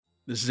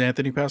This is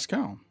Anthony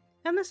Pascal.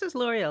 And this is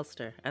Laurie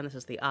Elster, and this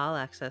is the All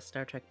Access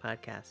Star Trek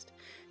podcast.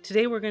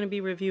 Today we're going to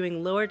be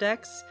reviewing Lower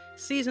Decks,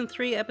 Season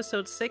 3,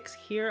 Episode 6,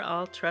 Here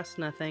All Trust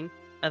Nothing,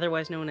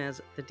 otherwise known as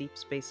the Deep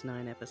Space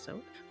Nine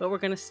episode. But we're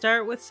going to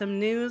start with some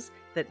news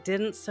that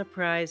didn't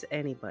surprise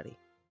anybody.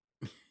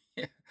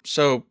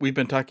 So we've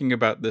been talking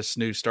about this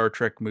new Star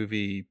Trek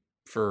movie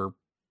for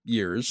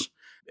years.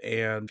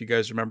 And if you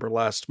guys remember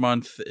last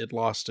month, it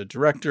lost a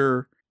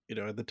director.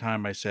 At the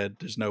time I said,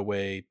 there's no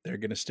way they're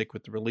going to stick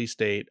with the release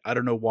date. I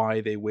don't know why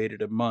they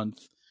waited a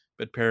month,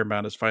 but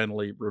Paramount has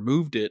finally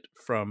removed it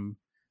from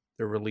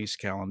the release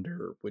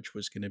calendar, which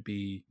was going to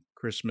be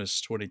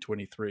Christmas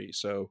 2023.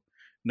 So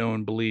no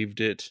one believed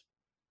it,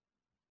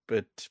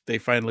 but they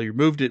finally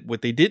removed it.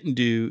 What they didn't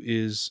do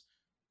is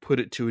put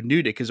it to a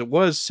new date, because it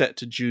was set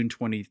to June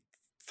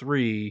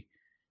 23.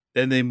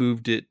 Then they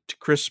moved it to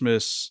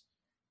Christmas.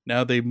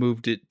 Now they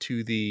moved it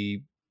to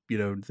the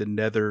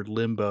nether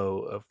limbo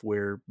of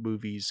where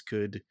movies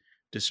could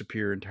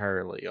disappear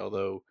entirely.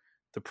 Although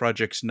the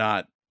project's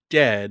not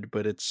dead,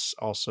 but it's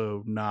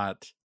also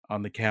not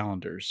on the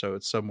calendar. So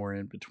it's somewhere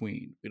in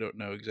between. We don't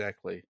know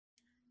exactly.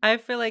 I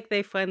feel like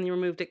they finally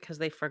removed it because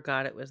they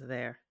forgot it was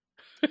there.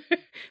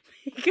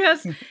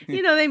 Because,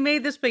 they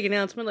made this big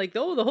announcement like,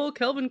 oh, the whole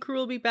Kelvin crew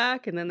will be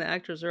back. And then the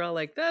actors are all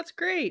like, that's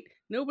great.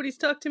 Nobody's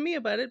talked to me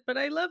about it, but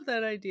I love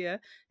that idea.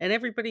 And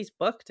everybody's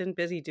booked and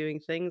busy doing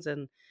things.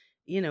 And,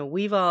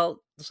 we've all,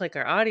 just like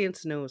our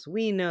audience knows,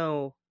 we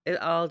know, it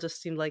all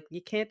just seemed like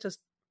you can't just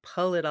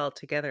pull it all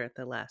together at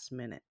the last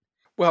minute.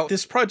 Well,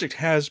 this project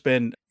has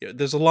been,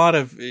 there's a lot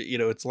of,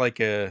 it's like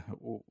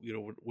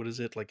what is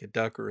it? Like a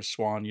duck or a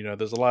swan,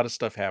 there's a lot of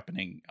stuff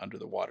happening under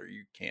the water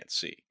you can't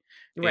see.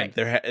 Right. And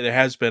there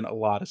has been a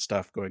lot of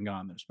stuff going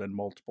on. There's been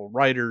multiple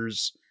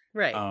writers.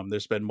 Right.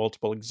 There's been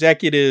multiple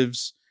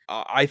executives.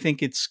 I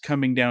think it's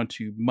coming down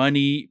to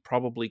money,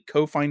 probably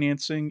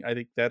co-financing. I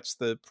think that's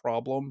the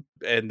problem.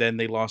 And then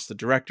they lost the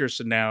director,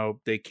 so now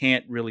they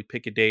can't really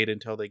pick a date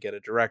until they get a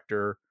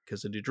director,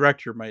 because the new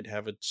director might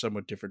have a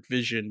somewhat different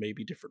vision,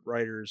 maybe different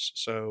writers.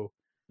 So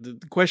the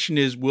question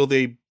is, will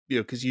they,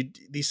 because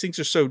these things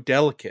are so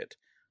delicate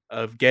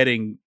of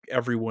getting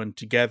everyone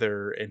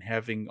together and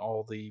having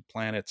all the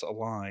planets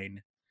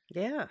align.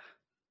 Yeah.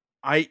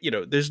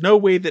 There's no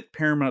way that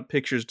Paramount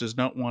Pictures does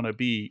not want to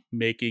be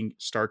making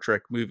Star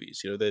Trek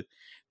movies. That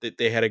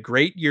they had a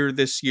great year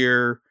this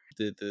year.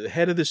 The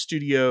head of the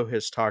studio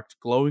has talked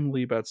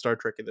glowingly about Star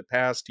Trek in the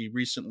past. He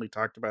recently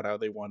talked about how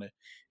they want to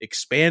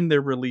expand their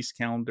release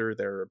calendar.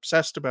 They're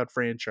obsessed about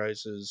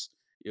franchises.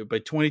 By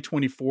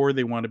 2024,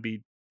 they want to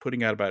be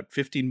putting out about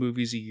 15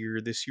 movies a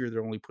year. This year,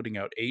 they're only putting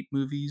out 8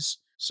 movies.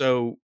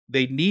 So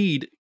they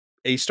need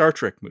a Star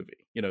Trek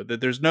movie.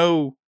 There's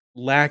no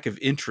lack of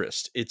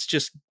interest. It's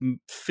just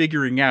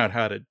figuring out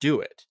how to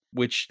do it,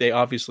 which they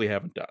obviously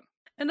haven't done.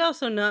 And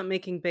also not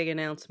making big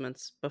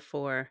announcements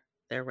before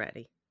they're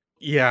ready.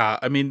 Yeah,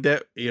 I mean,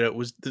 that it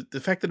was the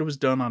fact that it was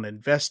done on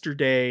Investor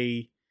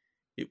Day.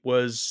 It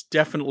was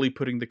definitely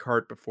putting the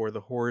cart before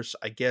the horse.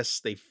 I guess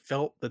they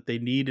felt that they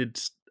needed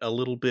a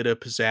little bit of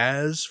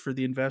pizzazz for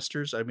the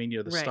investors. I mean,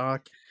 the Right.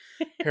 stock,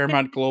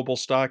 Paramount Global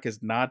stock,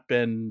 has not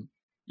been,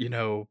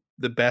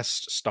 the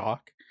best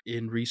stock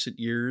in recent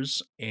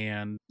years.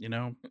 And,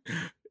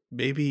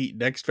 maybe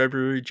next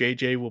February,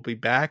 JJ will be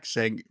back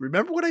saying,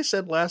 remember what I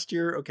said last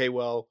year? Okay,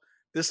 well,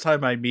 this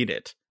time I mean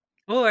it.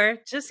 Or,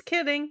 just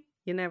kidding.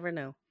 You never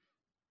know.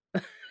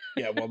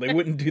 Yeah, well, they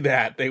wouldn't do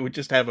that. They would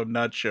just have him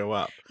not show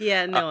up.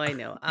 Yeah, no, I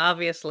know.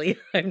 Obviously,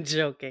 I'm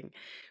joking.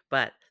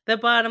 But the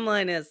bottom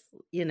line is,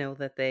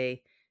 that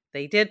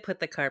they did put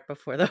the cart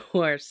before the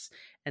horse,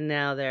 and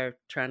now they're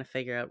trying to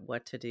figure out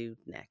what to do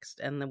next.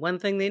 And the one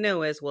thing they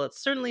know is, well,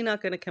 it's certainly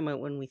not going to come out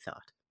when we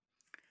thought.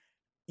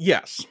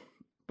 Yes,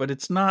 but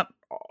it's not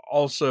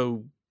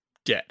also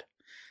dead.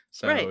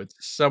 So Right. it's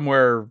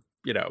somewhere,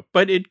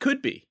 but it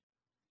could be.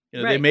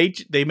 Right.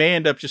 They may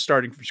end up just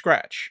starting from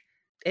scratch.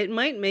 It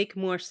might make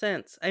more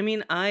sense. I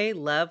mean, I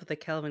love the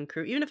Kelvin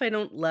crew. Even if I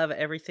don't love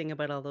everything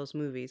about all those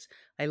movies,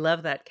 I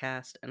love that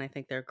cast, and I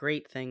think there are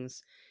great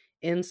things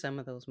in some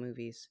of those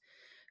movies.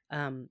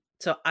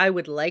 So I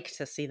would like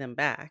to see them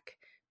back,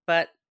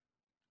 but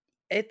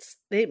it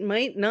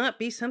might not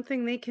be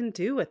something they can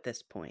do at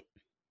this point.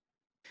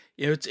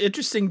 It's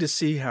interesting to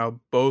see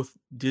how both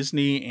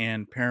Disney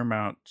and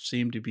Paramount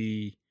seem to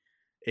be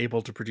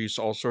able to produce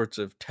all sorts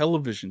of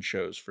television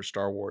shows for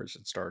Star Wars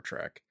and Star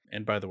Trek.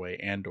 And by the way,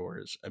 Andor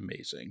is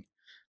amazing.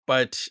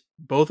 But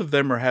both of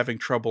them are having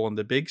trouble on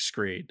the big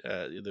screen.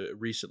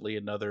 Recently,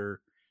 another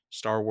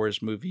Star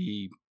Wars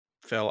movie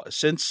fell.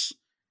 Since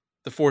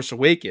The Force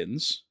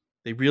Awakens,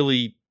 they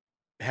really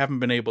haven't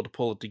been able to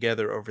pull it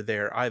together over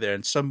there either.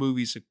 And some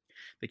movies,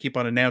 they keep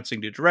on announcing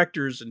new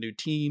directors and new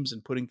teams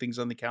and putting things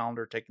on the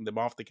calendar, taking them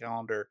off the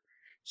calendar.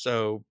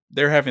 So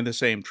they're having the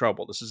same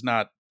trouble. This is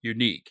not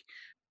unique.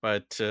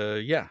 But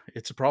yeah,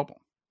 it's a problem.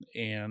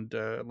 And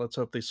let's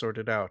hope they sort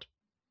it out.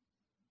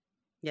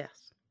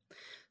 Yes.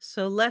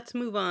 So let's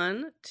move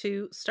on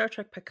to Star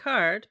Trek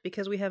Picard,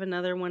 because we have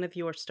another one of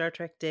your Star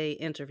Trek Day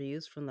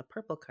interviews from the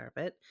Purple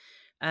Carpet.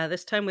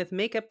 This time with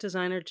makeup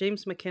designer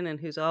James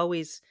McKinnon, who's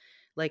always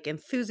like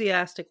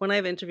enthusiastic. When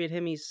I've interviewed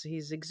him,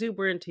 he's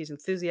exuberant, he's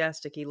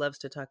enthusiastic, he loves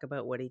to talk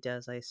about what he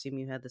does. I assume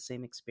you had the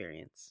same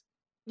experience.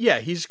 Yeah,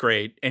 he's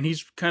great, and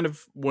he's kind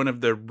of one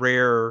of the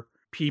rare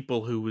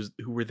people who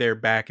were there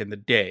back in the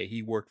day.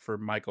 He worked for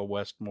Michael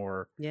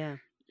Westmore Yeah.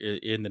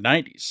 in the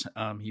 90s.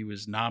 He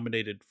was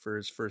nominated for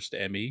his first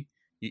Emmy.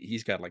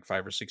 He's got like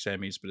 5 or 6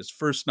 Emmys, but his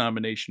first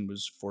nomination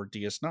was for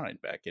DS9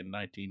 back in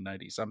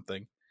 1990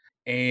 something.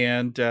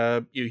 And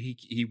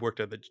he worked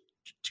on the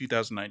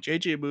 2009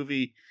 JJ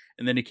movie,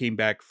 and then he came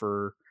back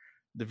for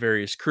the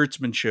various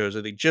Kurtzman shows.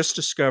 I think just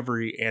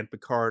Discovery and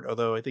Picard,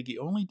 although I think he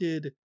only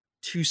did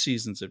 2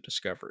 seasons of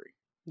Discovery.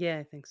 Yeah,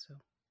 I think so.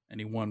 And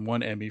he won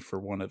 1 Emmy for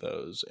one of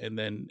those.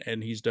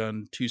 And he's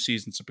done 2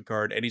 seasons of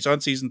Picard, and he's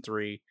on season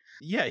 3.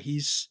 Yeah,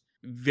 he's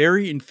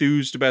very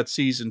enthused about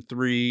season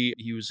 3.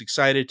 He was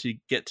excited to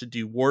get to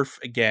do Worf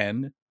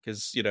again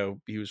because,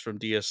 he was from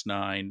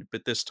DS9,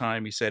 but this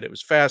time he said it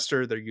was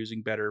faster. They're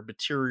using better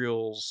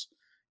materials.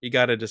 He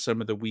got into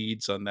some of the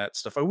weeds on that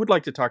stuff. I would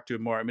like to talk to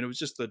him more. I mean, it was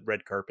just the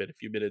red carpet, a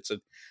few minutes,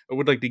 and I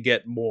would like to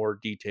get more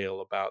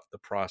detail about the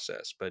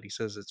process, but he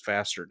says it's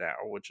faster now,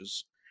 which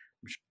is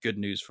good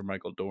news for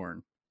Michael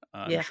Dorn.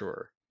 I'm Yeah.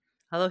 sure.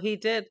 Although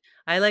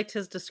I liked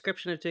his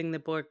description of doing the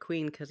Borg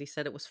Queen because he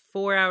said it was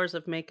 4 hours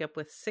of makeup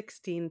with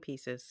 16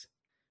 pieces.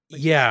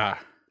 Yeah.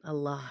 A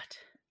lot.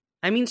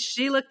 I mean,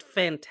 she looked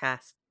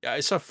fantastic. I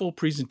saw a full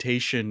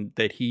presentation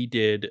that he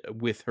did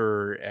with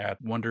her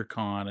at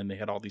WonderCon, and they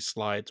had all these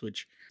slides,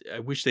 which I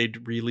wish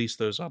they'd release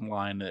those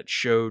online, that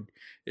showed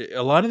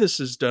a lot of this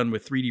is done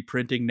with 3D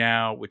printing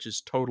now, which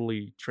has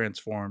totally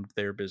transformed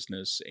their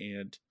business.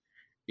 And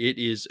it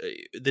is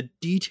the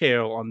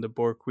detail on the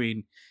Borg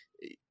Queen.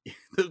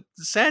 The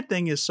sad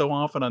thing is, so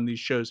often on these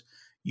shows,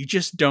 you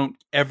just don't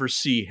ever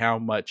see how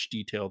much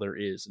detail there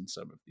is in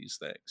some of these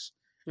things.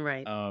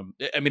 Right.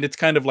 I mean, it's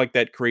kind of like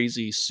that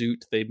crazy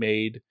suit they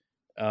made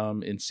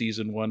in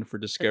season 1 for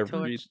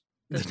Discovery.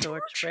 The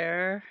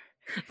torchbearer.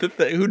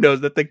 Who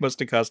knows? That thing must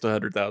have cost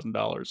 $100,000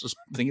 or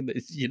something.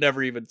 You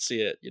never even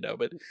see it,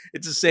 But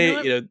it's the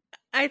same.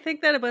 I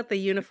think that about the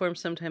uniform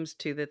sometimes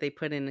too, that they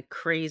put in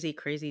crazy,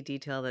 crazy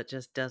detail that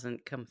just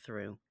doesn't come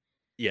through.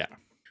 Yeah.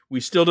 We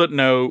still don't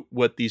know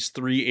what these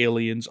 3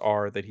 aliens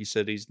are that he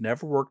said he's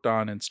never worked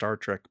on in Star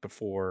Trek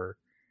before.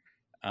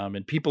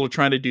 And people are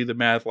trying to do the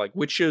math, like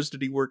which shows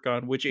did he work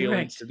on? Which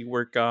aliens did he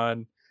work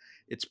on?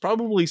 It's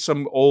probably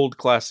some old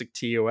classic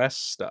TOS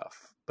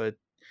stuff. But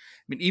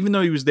I mean, even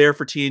though he was there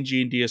for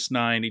TNG and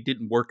DS9, he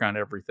didn't work on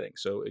everything.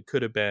 So it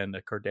could have been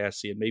a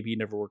Cardassian. Maybe he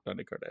never worked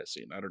on a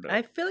Cardassian. I don't know.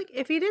 I feel like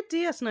if he did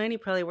DS9, he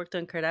probably worked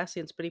on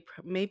Cardassians, but he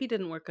maybe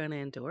didn't work on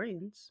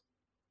Andorians.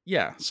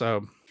 Yeah, so,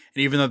 and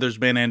even though there's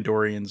been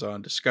Andorians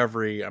on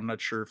Discovery, I'm not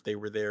sure if they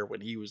were there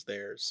when he was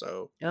there,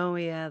 so. Oh,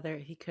 yeah,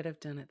 he could have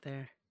done it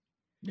there.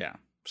 Yeah,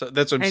 so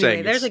that's what I'm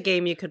saying. There's a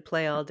game you could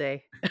play all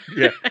day.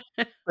 Yeah,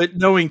 but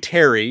knowing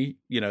Terry,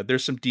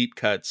 there's some deep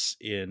cuts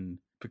in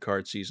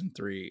Picard season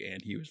 3,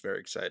 and he was very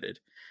excited.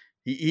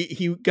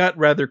 He got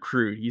rather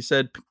crude. He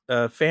said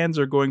fans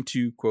are going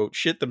to, quote,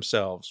 shit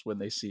themselves when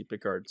they see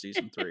Picard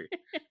season 3.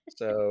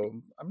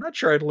 So I'm not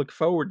sure I'd look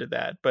forward to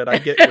that, but I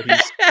get what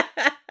he's...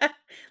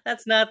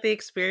 That's not the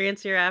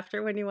experience you're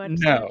after when you watch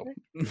No,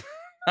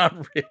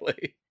 not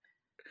really.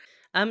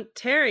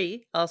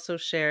 Terry also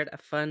shared a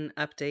fun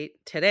update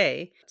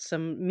today.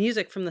 Some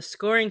music from the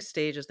scoring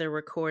stage as they're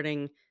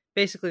recording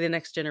basically the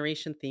Next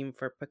Generation theme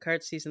for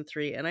Picard season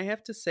 3. And I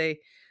have to say,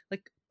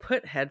 like,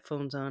 put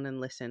headphones on and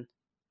listen.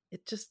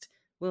 It just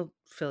will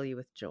fill you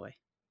with joy.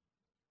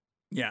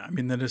 Yeah, I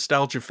mean, the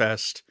Nostalgia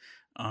Fest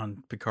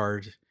on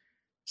Picard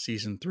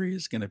season 3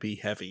 is going to be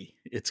heavy.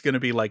 It's going to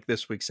be like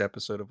this week's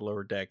episode of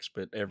Lower Decks,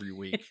 but every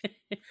week.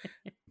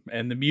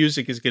 And the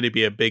music is going to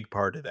be a big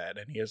part of that.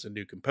 And he has a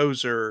new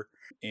composer,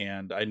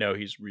 and I know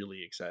he's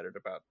really excited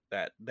about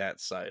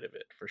that side of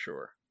it for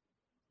sure.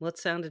 Well, it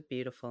sounded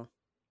beautiful.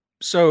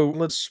 So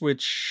let's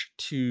switch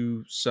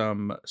to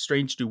some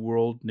Strange New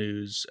World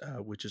news,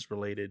 which is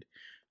related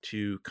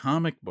to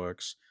comic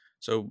books.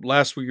 So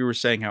last week we were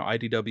saying how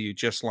IDW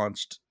just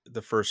launched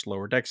the first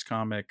Lower Decks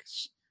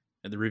comics,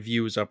 and the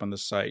review is up on the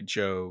site.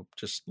 Joe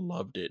just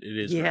loved it. It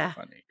is very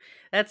funny.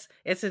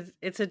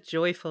 It's a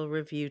joyful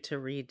review to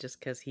read just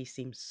because he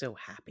seems so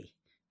happy.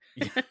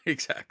 Yeah,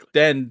 exactly.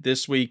 Then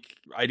this week,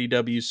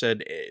 IDW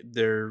said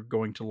they're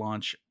going to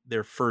launch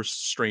their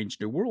first Strange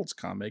New Worlds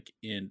comic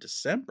in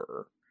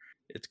December.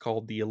 It's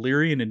called The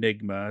Illyrian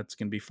Enigma. It's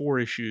going to be 4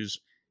 issues.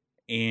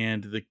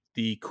 And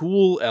the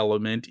cool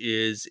element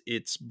is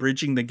it's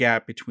bridging the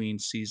gap between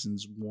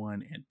seasons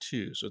 1 and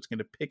 2. So it's going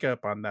to pick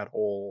up on that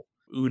whole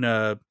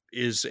Una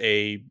is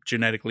a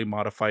genetically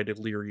modified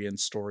Illyrian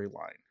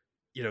storyline.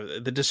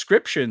 The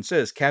description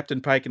says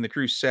Captain Pike and the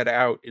crew set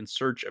out in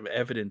search of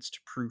evidence to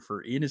prove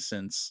her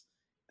innocence.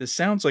 This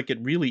sounds like it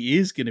really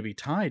is going to be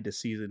tied to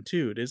season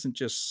 2. It isn't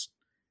just...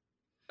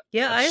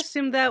 Yeah, I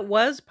assumed that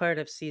was part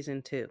of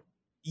season 2.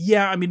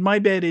 Yeah, I mean, my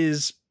bet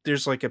is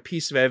there's like a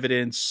piece of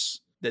evidence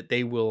that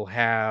they will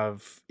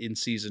have in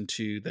season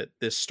 2, that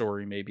this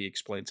story maybe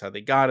explains how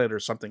they got it or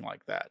something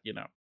like that.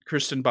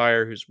 Kristen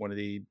Beyer, who's one of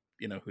the,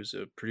 who's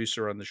a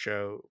producer on the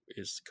show,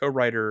 is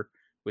co-writer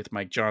with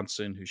Mike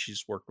Johnson, who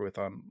she's worked with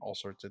on all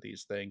sorts of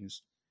these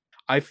things.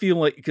 I feel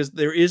like, because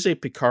there is a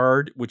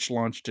Picard, which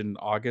launched in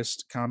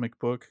August, comic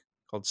book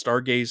called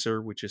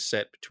Stargazer, which is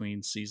set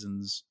between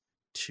seasons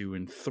 2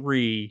 and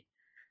 3,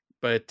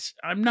 but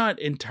I'm not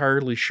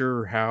entirely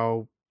sure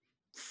how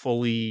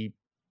fully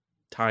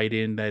tied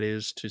in that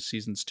is to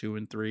seasons 2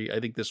 and 3. I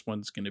think this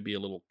one's going to be a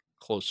little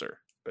closer,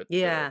 but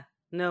Yeah.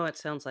 No, it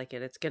sounds like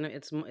it.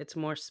 It's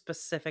more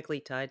specifically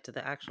tied to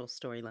the actual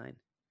storyline.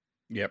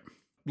 Yep.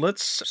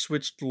 Let's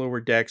switch to Lower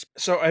Decks.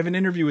 So I have an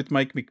interview with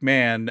Mike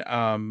McMahon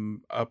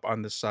up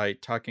on the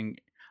site talking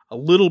a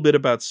little bit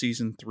about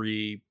season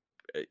 3.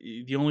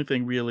 The only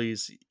thing really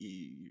is,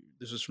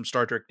 this was from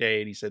Star Trek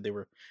Day, and he said they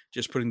were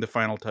just putting the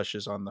final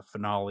touches on the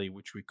finale,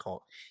 which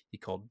he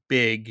called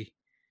big.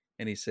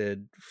 And he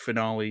said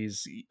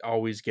finales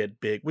always get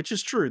big, which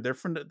is true.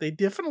 They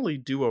definitely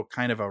do a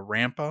kind of a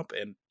ramp up,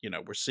 and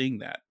we're seeing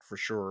that for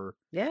sure.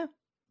 Yeah.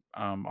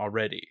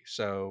 Already.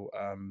 So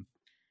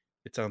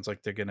it sounds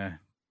like they're gonna,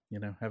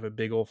 have a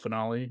big old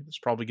finale. There's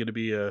probably gonna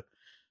be a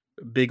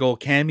big old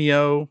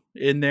cameo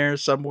in there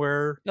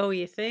somewhere. Oh,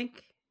 you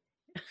think?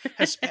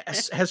 Has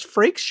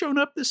Frakes shown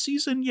up this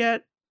season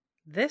yet?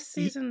 This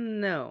season,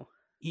 no.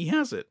 He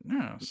hasn't.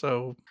 No.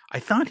 So I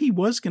thought he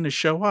was going to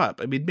show up.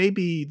 I mean,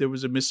 maybe there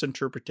was a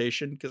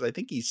misinterpretation, because I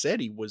think he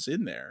said he was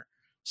in there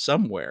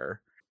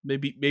somewhere.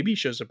 Maybe he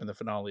shows up in the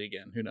finale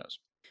again. Who knows?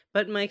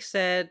 But Mike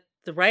said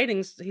the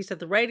writing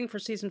for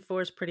season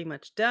 4 is pretty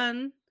much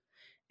done,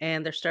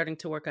 and they're starting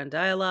to work on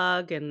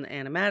dialogue, and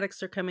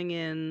animatics are coming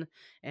in,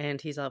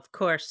 and he's of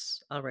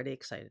course already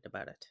excited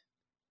about it.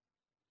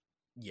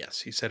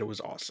 Yes, he said it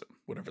was awesome,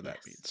 whatever that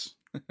means.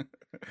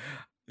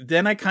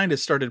 Then I kind of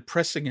started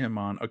pressing him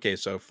on, okay,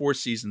 so 4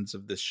 seasons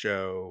of this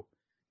show,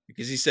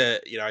 because he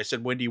said, I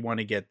said, when do you want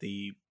to get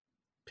the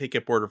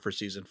pickup order for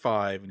season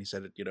 5? And he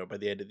said, by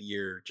the end of the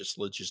year, just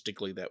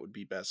logistically, that would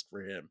be best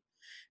for him.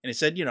 And he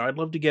said, I'd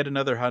love to get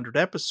another 100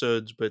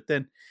 episodes, but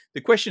then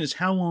the question is,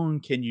 how long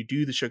can you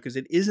do the show? Because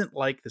it isn't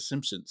like The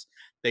Simpsons.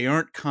 They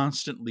aren't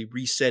constantly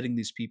resetting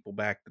these people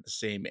back to the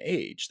same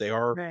age. They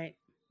are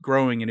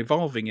growing and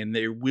evolving, and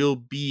there will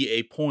be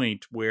a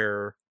point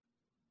where,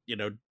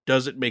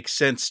 does it make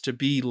sense to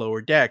be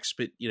Lower Decks?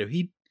 But,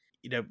 he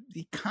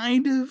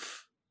kind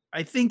of,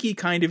 I think he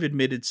kind of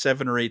admitted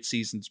 7 or 8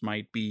 seasons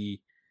might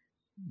be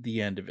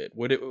the end of it.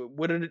 What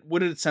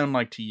did it sound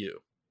like to you?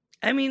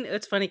 I mean,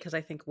 it's funny because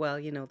I think, well,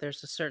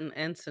 there's a certain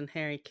Ensign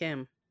Harry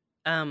Kim.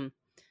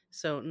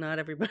 So not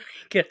everybody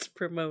gets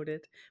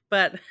promoted,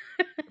 but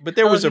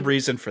there was a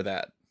reason for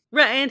that.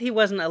 Right, and he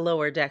wasn't a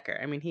lower decker.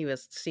 I mean, he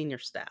was senior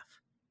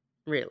staff,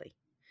 really.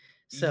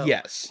 So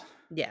yes.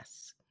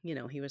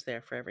 He was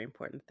there for every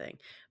important thing.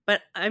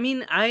 But I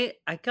mean, I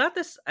got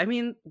this. I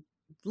mean,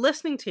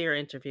 listening to your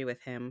interview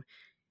with him,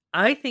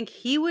 I think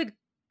he would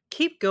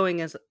keep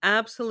going as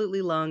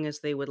absolutely long as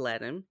they would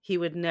let him. He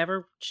would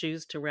never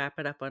choose to wrap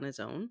it up on his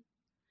own.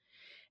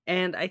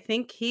 And I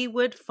think he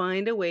would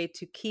find a way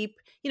to keep,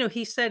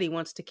 he said he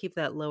wants to keep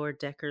that Lower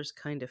Deckers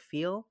kind of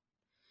feel.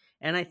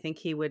 And I think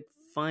he would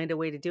find a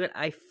way to do it.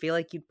 I feel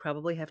like you'd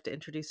probably have to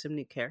introduce some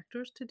new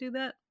characters to do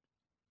that.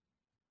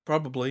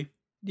 Probably.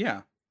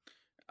 Yeah.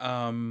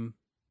 Like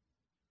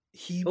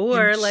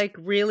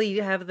really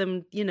have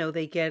them,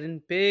 they get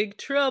in big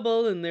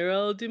trouble and they're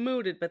all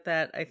demoted, but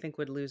that I think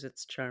would lose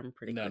its charm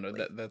pretty quickly.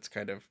 No, that's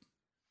kind of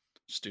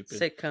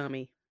stupid.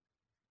 Sitcom-y.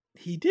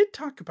 He did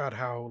talk about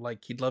how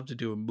like he'd love to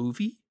do a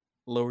movie,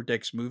 Lower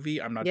Decks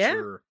movie. I'm not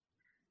sure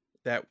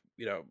that,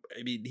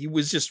 I mean, he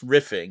was just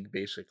riffing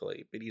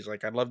basically, but he's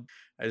like, I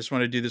just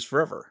want to do this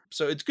forever.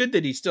 So it's good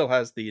that he still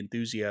has the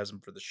enthusiasm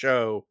for the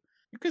show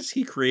because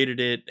he created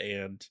it,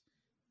 and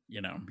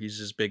he's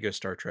as big a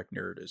Star Trek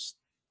nerd as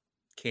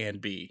can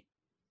be,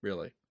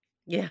 really.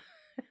 Yeah.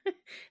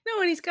 No,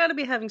 and he's got to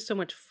be having so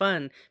much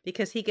fun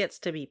because he gets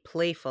to be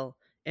playful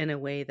in a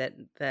way that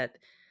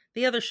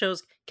the other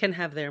shows can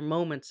have their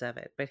moments of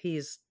it, but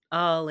he's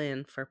all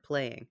in for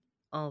playing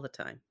all the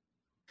time.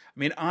 I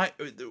mean, I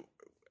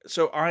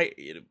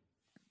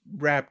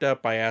wrapped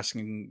up by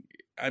asking,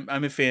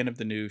 I'm a fan of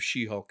the new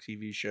She-Hulk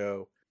TV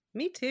show.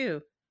 Me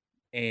too.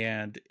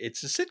 And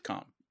it's a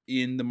sitcom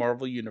in the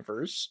Marvel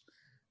Universe.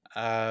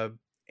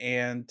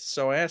 And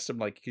so I asked him,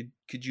 like,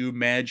 could you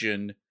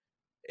imagine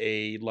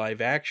a live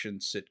action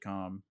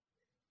sitcom?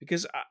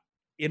 Because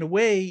in a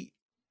way,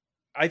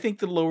 I think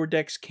the Lower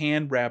Decks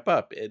can wrap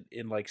up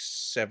in like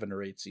 7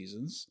 or 8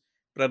 seasons,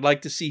 but I'd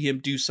like to see him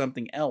do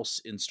something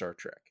else in Star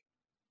Trek.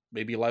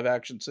 Maybe a live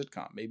action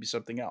sitcom, maybe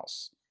something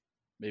else,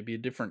 maybe a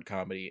different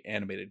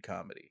animated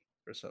comedy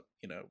or something,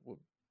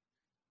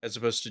 as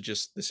opposed to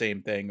just the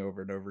same thing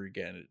over and over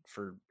again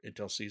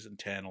until season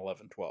 10,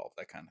 11, 12,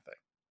 that kind of thing.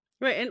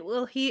 Right.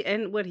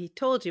 And what he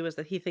told you is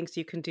that he thinks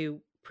you can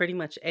do pretty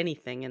much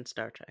anything in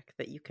Star Trek,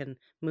 that you can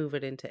move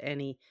it into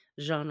any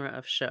genre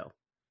of show.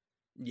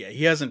 Yeah,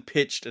 he hasn't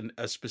pitched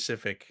a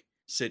specific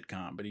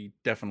sitcom, but he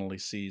definitely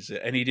sees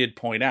it. And he did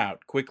point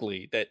out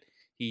quickly that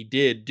he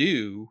did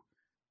do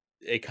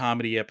a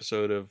comedy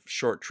episode of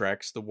Short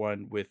Treks, the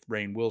one with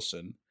Rainn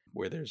Wilson,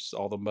 where there's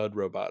all the mud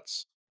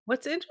robots.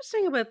 What's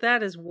interesting about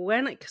that is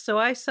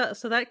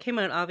so that came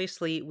out,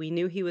 obviously we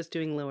knew he was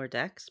doing Lower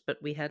Decks, but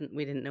we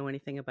didn't know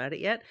anything about it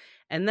yet.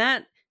 And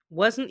that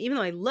wasn't, even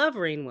though I love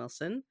Rainn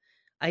Wilson,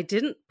 I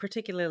didn't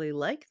particularly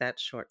like that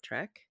Short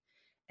Trek.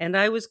 And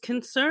I was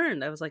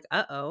concerned. I was like,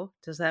 uh-oh,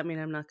 does that mean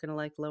I'm not going to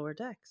like Lower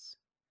Decks?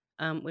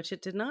 Which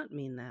it did not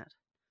mean that.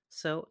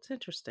 So it's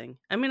interesting.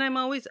 I mean, I'm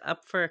always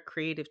up for a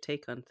creative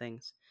take on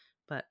things,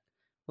 but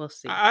we'll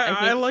see.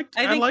 I liked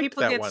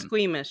People that get one.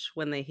 squeamish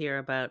when they hear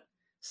about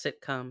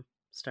sitcom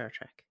Star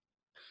Trek.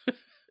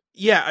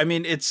 Yeah, I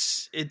mean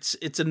it's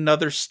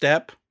another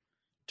step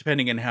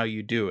depending on how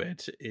you do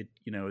it.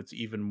 It's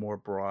even more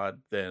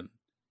broad than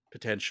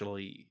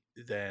potentially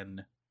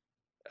than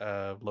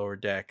Lower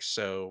Decks.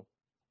 So,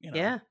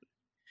 Yeah.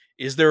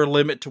 is there a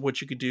limit to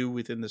what you could do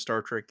within the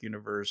Star Trek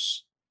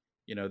universe?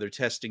 They're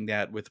testing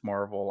that with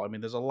Marvel. I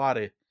mean, there's a lot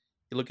of,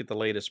 you look at the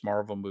latest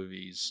Marvel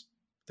movies,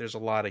 there's a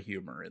lot of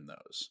humor in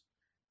those.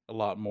 A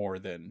lot more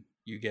than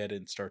you get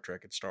in Star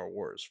Trek and Star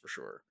Wars, for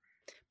sure.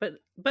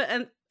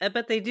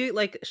 But they do,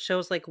 like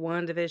shows like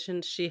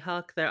WandaVision,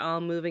 She-Hulk, they're all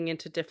moving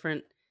into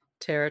different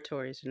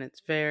territories, and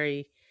it's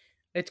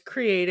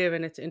creative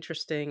and it's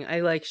interesting. I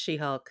like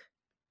She-Hulk.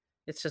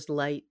 It's just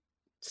light,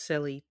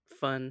 silly,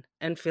 fun,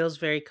 and feels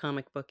very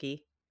comic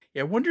booky.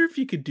 Yeah, I wonder if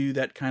you could do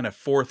that kind of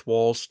fourth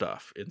wall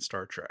stuff in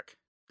Star Trek.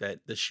 That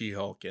the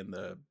She-Hulk and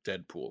the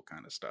Deadpool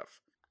kind of stuff.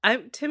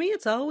 To me,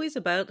 it's always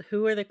about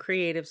who are the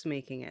creatives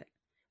making it.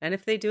 And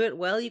if they do it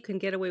well, you can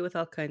get away with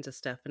all kinds of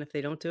stuff. And if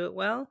they don't do it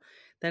well,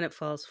 then it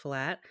falls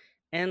flat.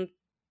 And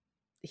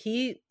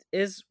he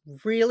is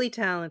really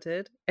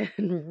talented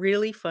and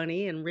really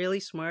funny and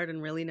really smart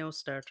and really knows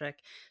Star Trek.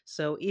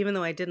 So even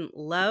though I didn't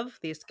love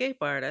The Escape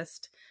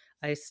Artist,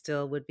 I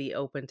still would be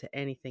open to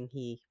anything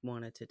he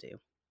wanted to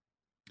do.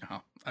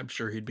 Oh, I'm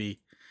sure he'd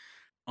be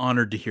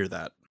honored to hear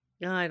that.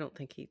 No, I don't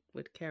think he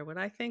would care what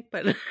I think,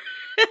 but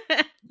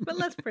but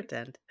let's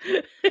pretend.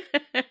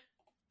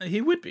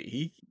 He would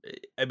be.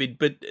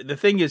 But the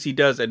thing is, he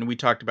does, and we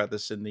talked about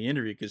this in the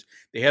interview, because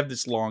they have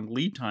this long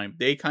lead time.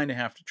 They kind of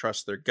have to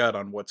trust their gut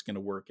on what's going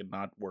to work and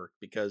not work,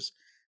 because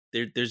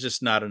there's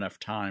just not enough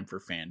time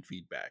for fan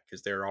feedback,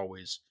 because they're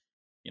always,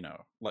 as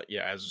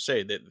I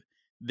say, that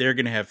they're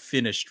going to have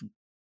finished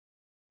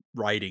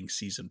writing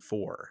season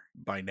 4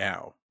 by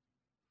now.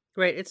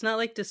 Right. It's not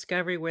like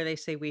Discovery where they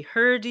say, we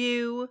heard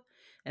you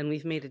and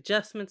we've made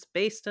adjustments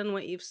based on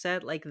what you've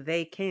said. Like,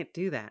 they can't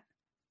do that.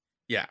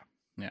 Yeah.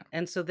 Yeah.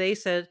 And so they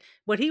said,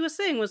 what he was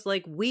saying was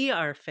like, we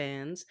are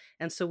fans.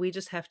 And so we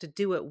just have to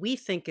do what we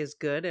think is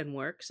good and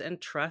works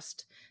and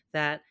trust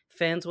that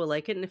fans will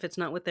like it. And if it's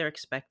not what they're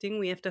expecting,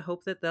 we have to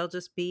hope that they'll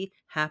just be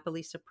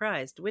happily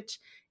surprised, which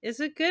is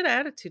a good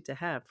attitude to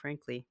have,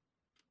 frankly.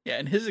 Yeah.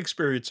 And his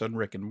experience on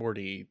Rick and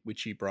Morty,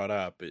 which he brought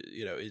up,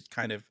 it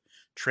kind of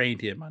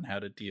trained him on how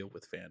to deal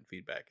with fan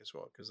feedback as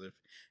well. Because if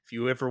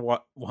you ever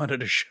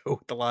wanted a show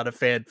with a lot of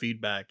fan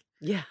feedback,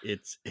 yeah,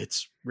 it's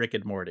Rick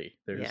and Morty.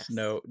 There's Yes.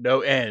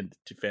 no end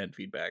to fan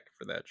feedback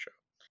for that show.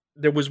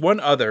 There was one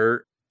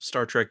other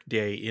Star Trek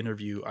Day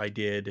interview I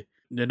did.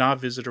 Nana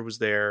Visitor was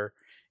there,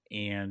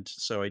 and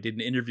so I did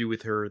an interview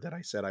with her that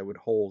I said I would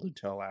hold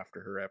until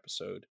after her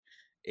episode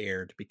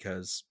aired,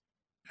 because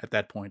at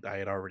that point I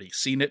had already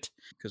seen it,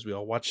 because we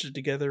all watched it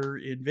together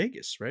in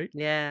Vegas, right?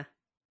 Yeah.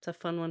 It's a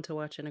fun one to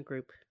watch in a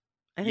group.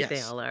 I think they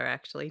Yes. all are,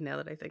 actually, now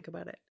that I think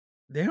about it.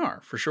 They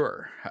are, for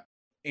sure.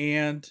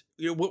 And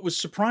what was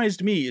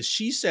surprised me is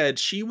she said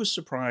she was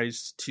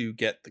surprised to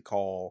get the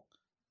call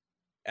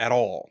at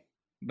all.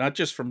 Not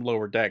just from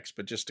Lower Decks,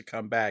 but just to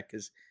come back,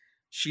 because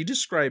she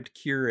described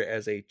Kira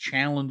as a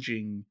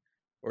challenging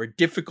or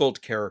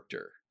difficult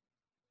character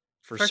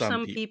for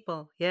some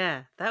people.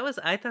 Yeah.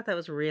 I thought that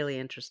was really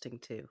interesting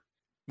too.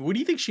 What do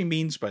you think she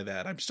means by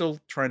that? I'm still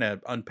trying to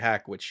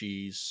unpack what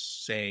she's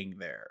saying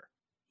there.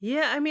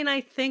 Yeah, I mean, I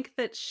think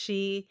that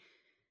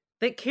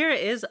Kira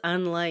is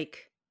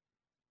unlike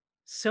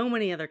so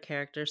many other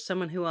characters,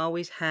 someone who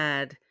always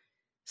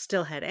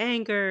still had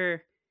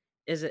anger,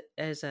 as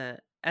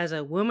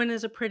a woman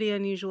is a pretty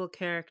unusual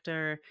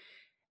character,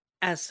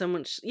 as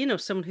someone,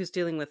 someone who's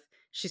dealing with,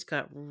 she's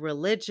got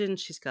religion,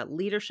 she's got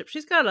leadership,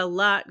 she's got a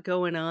lot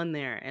going on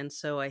there. And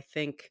so I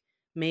think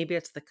maybe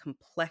it's the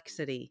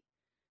complexity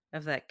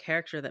of that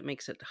character that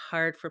makes it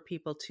hard for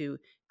people to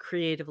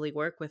creatively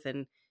work with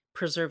and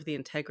preserve the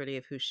integrity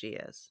of who she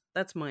is.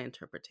 That's my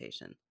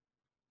interpretation.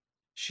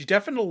 She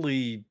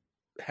definitely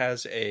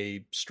has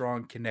a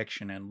strong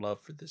connection and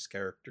love for this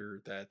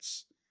character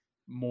that's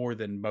more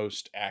than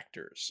most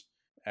actors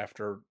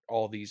after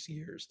all these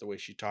years, the way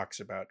she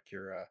talks about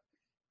Kira.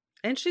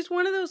 And she's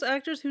one of those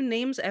actors who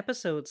names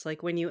episodes.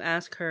 Like when you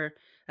ask her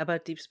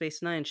about Deep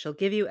Space Nine, she'll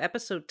give you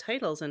episode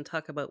titles and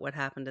talk about what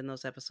happened in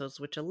those episodes,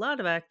 which a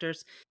lot of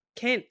actors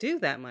can't do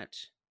that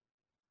much.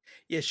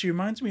 Yeah, she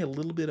reminds me a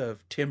little bit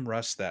of Tim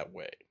Russ that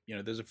way.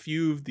 There's a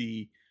few of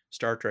the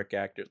Star Trek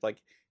actors,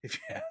 like if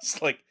you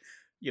ask like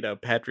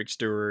Patrick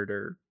Stewart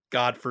or,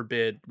 God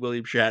forbid,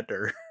 William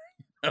Shatner.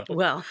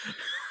 Well,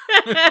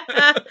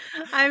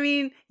 I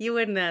mean, you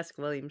wouldn't ask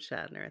William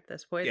Shatner at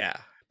this point. Yeah.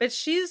 But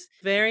she's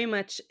very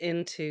much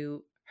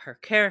into her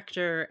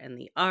character and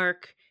the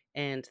arc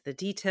and the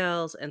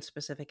details and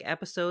specific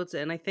episodes.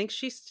 And I think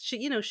she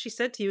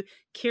said to you,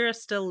 Kira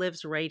still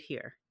lives right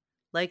here.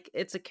 Like,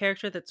 it's a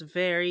character that's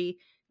very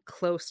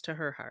close to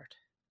her heart.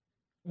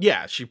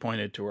 Yeah, she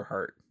pointed to her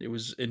heart. It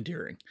was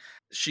endearing.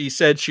 She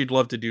said she'd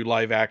love to do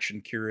live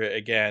action Kira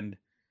again.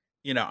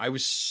 I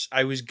was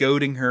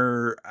goading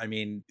her. I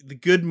mean, the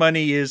good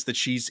money is that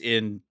she's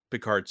in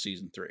Picard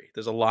season 3.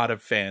 There's a lot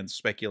of fans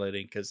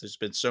speculating because there's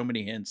been so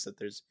many hints that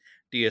there's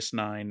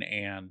DS9,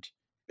 and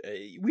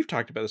we've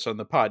talked about this on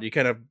the pod. You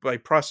kind of, by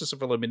process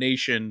of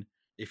elimination,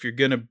 if you're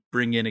going to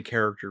bring in a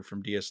character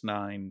from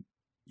DS9,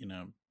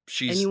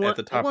 she's at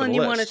the top of the list. And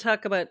you want to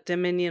talk about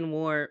Dominion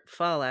War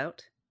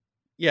Fallout.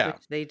 Yeah.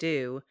 Which they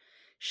do.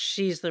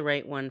 She's the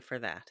right one for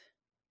that.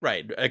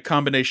 Right. A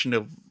combination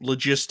of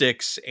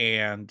logistics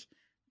and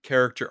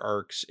character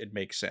arcs, it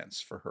makes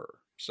sense for her.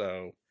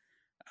 So,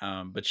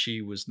 but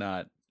she was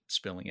not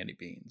spilling any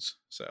beans.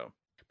 So,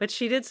 but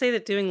she did say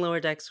that doing Lower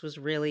Decks was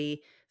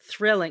really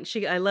thrilling.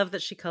 I love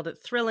that she called it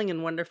thrilling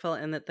and wonderful,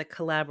 and that the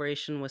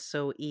collaboration was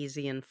so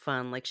easy and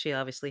fun. Like, she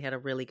obviously had a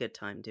really good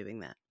time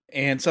doing that.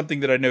 And something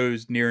that I know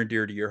is near and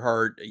dear to your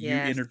heart.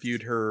 Yes. You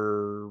interviewed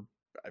her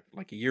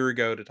like a year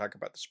ago to talk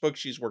about this book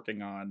she's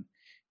working on,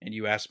 and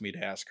you asked me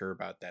to ask her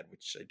about that,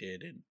 which I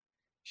did, and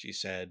she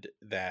said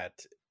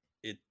that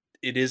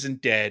it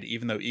isn't dead,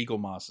 even though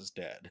Eaglemoss is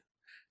dead,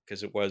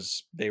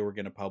 because they were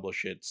going to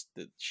publish it.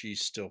 That she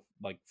still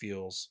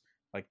feels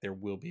like there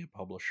will be a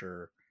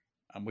publisher,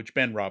 which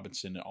Ben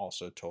Robinson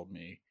also told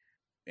me,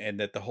 and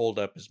that the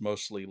holdup is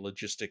mostly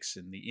logistics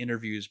in the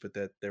interviews, but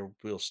that there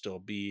will still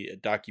be a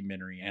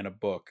documentary and a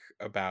book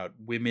about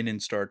women in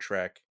Star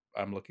Trek.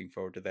 I'm looking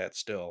forward to that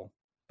still,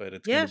 but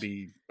it's going to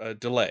be a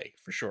delay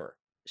for sure.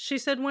 She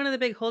said one of the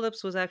big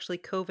holdups was actually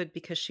COVID,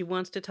 because she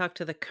wants to talk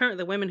to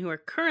the women who are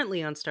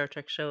currently on Star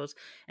Trek shows,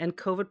 and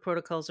COVID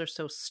protocols are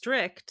so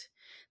strict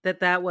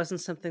that wasn't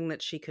something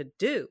that she could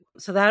do.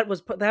 So that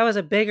was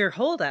a bigger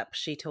holdup,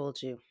 she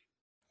told you.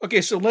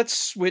 Okay, so let's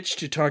switch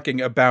to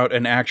talking about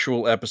an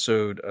actual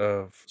episode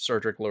of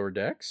Star Trek Lower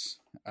Decks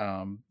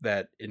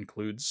that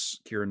includes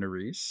Kira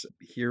Nerys.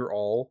 Hear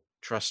All,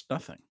 Trust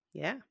Nothing.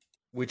 Yeah.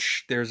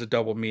 Which there's a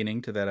double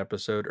meaning to that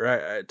episode, or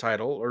a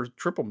title, or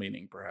triple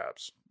meaning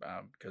perhaps,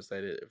 because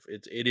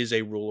it is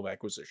a rule of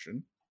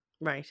acquisition.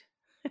 Right.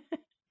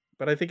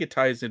 But I think it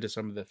ties into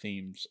some of the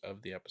themes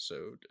of the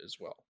episode as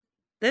well.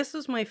 This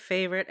was my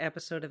favorite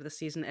episode of the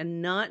season, and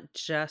not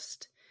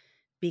just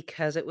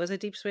because it was a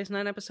Deep Space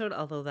Nine episode,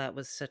 although that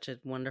was such a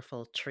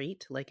wonderful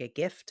treat, like a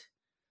gift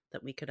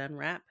that we could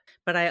unwrap.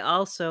 But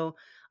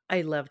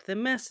I loved the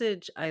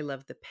message. I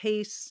loved the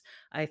pace.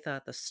 I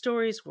thought the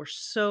stories were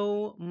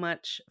so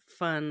much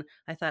fun.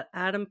 I thought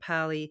Adam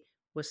Pally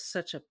was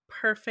such a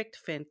perfect,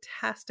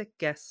 fantastic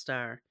guest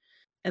star.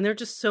 And there are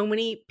just so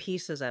many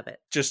pieces of it.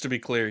 Just to be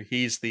clear,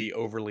 he's the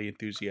overly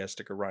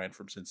enthusiastic Orion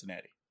from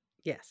Cincinnati.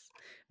 Yes,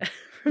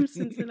 from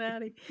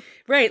Cincinnati.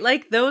 Right,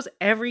 like those,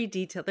 every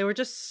detail. There were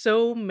just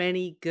so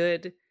many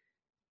good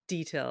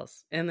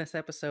details in this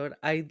episode.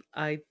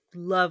 I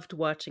loved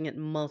watching it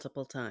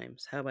multiple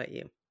times. How about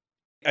you?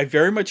 I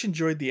very much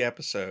enjoyed the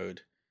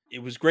episode.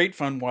 It was great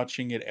fun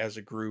watching it as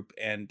a group,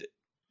 and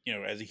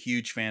as a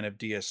huge fan of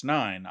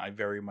DS9, I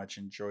very much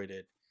enjoyed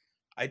it.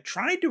 I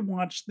tried to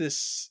watch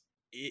this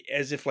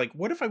as if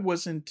what if I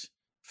wasn't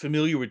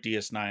familiar with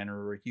DS9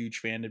 or a huge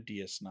fan of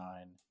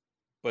DS9,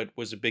 but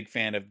was a big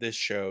fan of this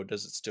show?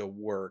 Does it still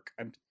work?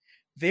 I'm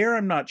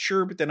not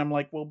sure, but then I'm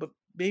like, well, but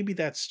maybe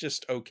that's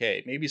just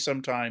okay. Maybe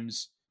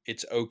sometimes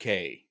it's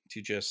okay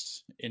to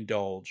just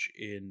indulge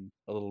in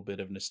a little bit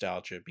of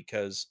nostalgia,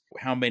 because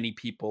how many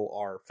people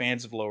are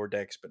fans of Lower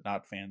Decks but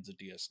not fans of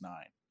DS9?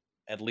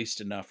 At least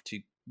enough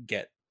to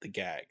get the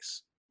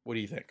gags. What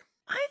do you think?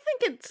 I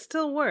think it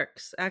still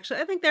works,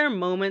 actually. I think there are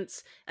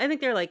moments, I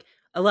think there are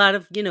a lot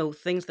of,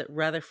 things that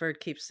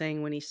Rutherford keeps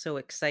saying when he's so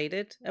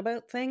excited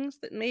about things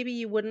that maybe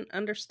you wouldn't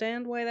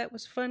understand why that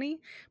was funny.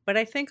 But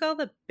I think all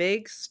the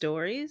big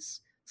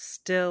stories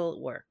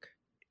still work.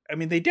 I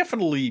mean, they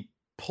definitely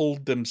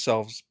pulled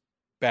themselves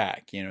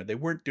back. They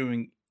weren't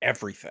doing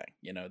everything.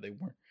 There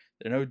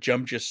are no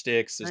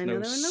Jumja-sticks. There were no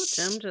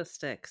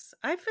Jumja-sticks.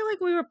 I feel like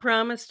we were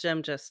promised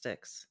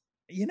Jumja-sticks.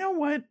 You know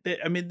what?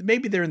 I mean,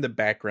 maybe they're in the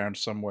background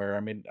somewhere. I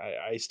mean,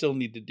 I still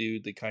need to do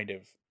the kind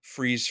of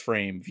freeze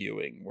frame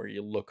viewing where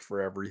you look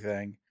for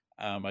everything.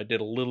 I did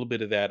a little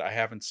bit of that. I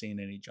haven't seen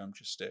any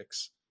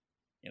Jumja-sticks.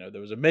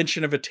 There was a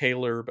mention of a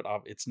Taylor, but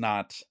it's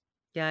not.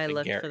 Yeah, I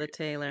looked for the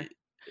Taylor.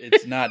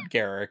 It's not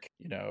Garak,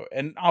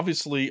 and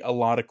obviously a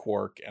lot of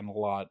Quark and a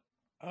lot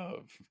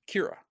of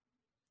Kira.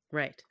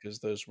 Right. Because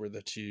those were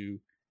the two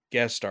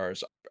guest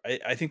stars.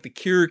 I think the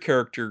Kira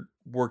character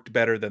worked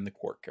better than the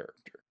Quark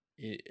character.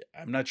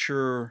 I'm not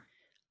sure.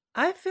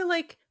 I feel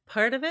like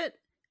part of it,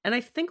 and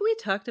I think we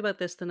talked about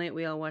this the night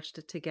we all watched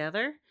it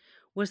together,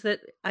 was that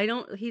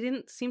he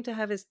didn't seem to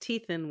have his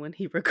teeth in when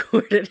he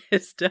recorded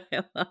his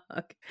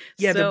dialogue.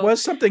 Yeah, there So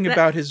was something that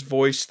about his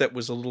voice that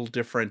was a little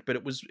different,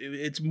 but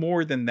it's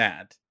more than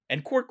that.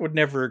 And Quark would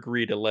never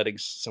agree to letting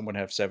someone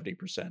have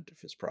 70% of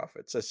his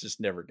profits. That's just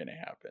never going to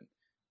happen.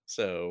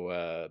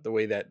 So the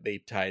way that they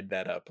tied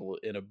that up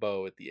in a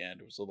bow at the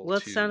end was a little well,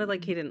 it sounded too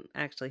like he didn't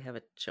actually have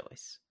a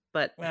choice.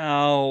 But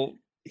well.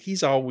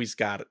 He's always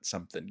got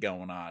something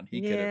going on.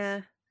 He could have,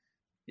 yeah.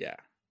 yeah.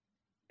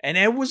 And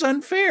it was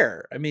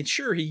unfair. I mean,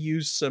 sure, he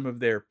used some of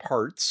their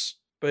parts,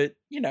 but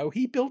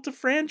he built a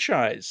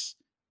franchise,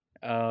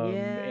 Yeah.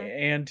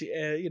 and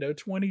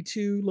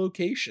 22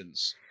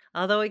 locations.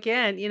 Although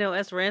again,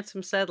 as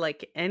Ransom said,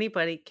 like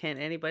can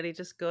anybody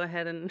just go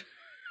ahead and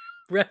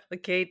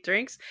replicate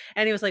drinks?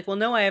 And he was like, "Well,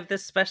 no, I have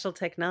this special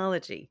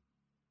technology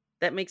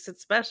that makes it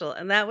special."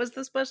 And that was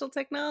the special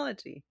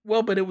technology.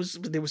 Well, but it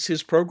was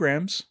his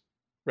programs,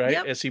 right?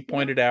 Yep. As he Yep.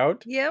 pointed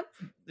out, Yep.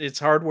 it's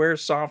hardware,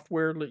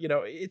 software.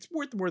 It's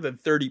worth more than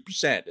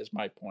 30%. Is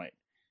my point.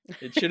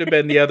 It should have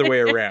been the other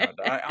way around.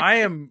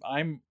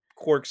 I'm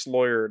Quark's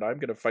lawyer, and I'm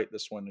going to fight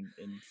this one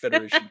in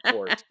Federation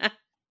Court.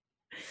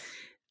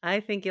 I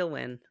think you'll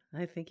win.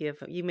 I think you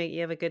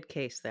have a good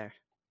case there.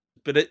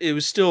 But it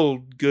was still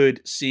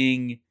good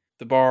seeing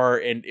the bar,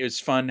 and it was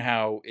fun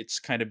how it's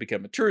kind of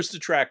become a tourist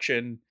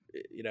attraction,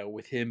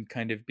 with him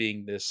kind of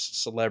being this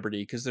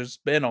celebrity, because there's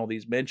been all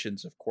these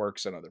mentions of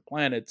Quarks on other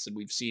planets, and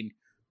we've seen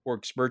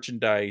Quarks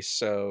merchandise,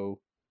 so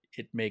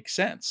it makes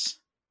sense.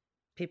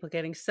 People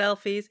getting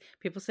selfies,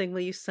 people saying,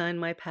 "Will you sign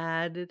my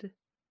pad?"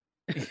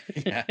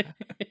 Yeah.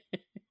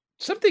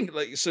 Something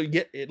like so.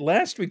 Yet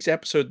last week's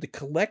episode, the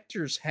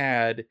collectors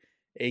had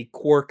a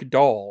Quark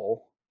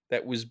doll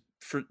that was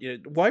for.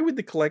 Why would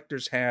the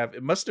collectors have?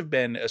 It must have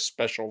been a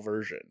special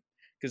version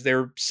because they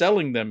were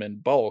selling them in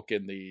bulk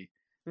in the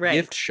gift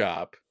Right.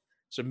 shop.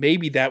 So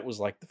maybe that was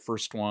like the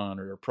first one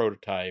or a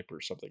prototype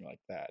or something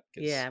like that.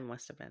 Yeah, Because it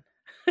must have been.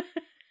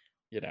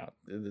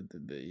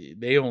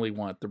 they only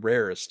want the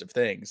rarest of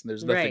things, and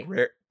there's nothing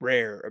Right.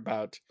 rare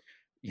about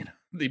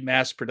the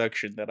mass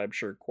production that I'm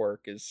sure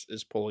Quark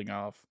is pulling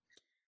off.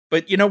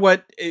 But you know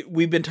what?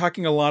 We've been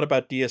talking a lot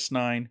about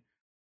DS9.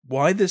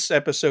 Why this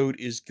episode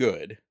is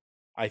good,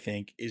 I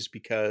think, is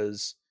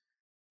because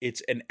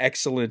it's an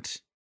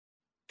excellent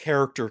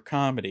character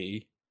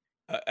comedy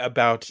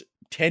about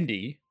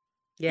Tendi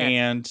Yes.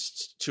 and,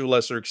 to a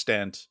lesser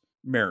extent,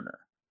 Mariner.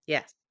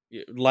 Yes.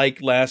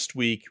 Like last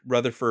week,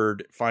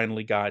 Rutherford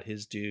finally got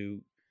his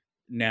due.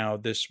 Now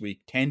this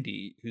week,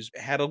 Tendi, who's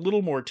had a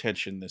little more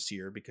attention this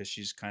year because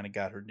she's kind of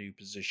got her new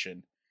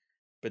position,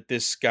 but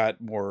this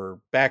got more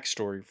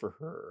backstory for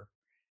her.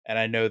 And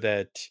I know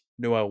that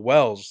Noelle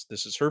Wells,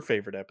 this is her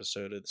favorite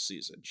episode of the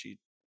season, she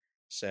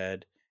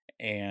said,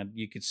 and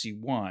you could see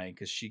why,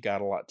 because she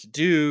got a lot to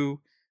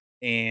do,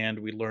 and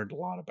we learned a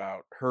lot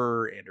about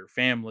her and her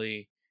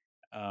family.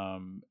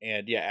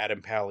 And yeah,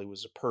 Adam Pally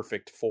was a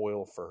perfect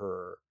foil for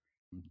her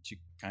to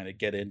kind of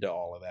get into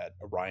all of that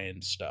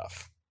Orion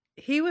stuff.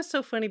 He was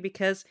so funny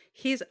because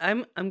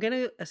I'm going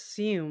to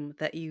assume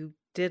that you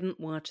didn't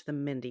watch the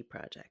Mindy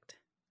Project.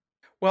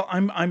 Well,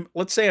 I'm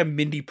let's say I'm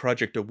Mindy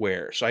Project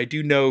aware, so I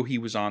do know he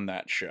was on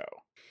that show.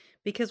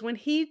 Because when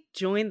he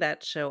joined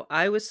that show,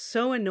 I was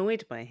so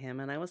annoyed by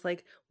him. And I was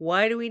like,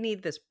 why do we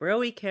need this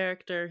broy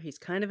character? He's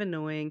kind of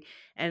annoying.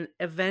 And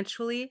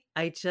eventually,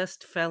 I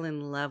just fell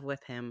in love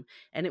with him.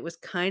 And it was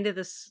kind of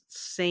the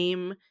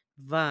same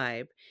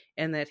vibe,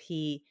 and that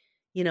he,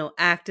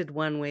 acted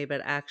one way,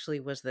 but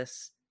actually was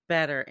this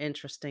better,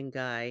 interesting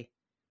guy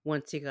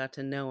once you got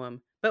to know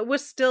him, but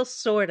was still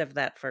sort of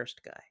that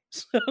first guy.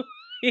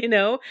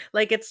 So,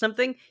 like it's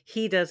something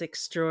he does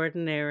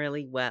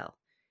extraordinarily well.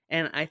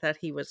 And I thought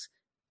he was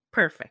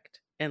perfect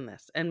in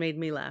this and made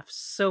me laugh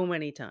so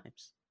many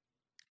times.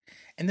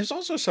 And there's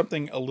also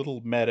something a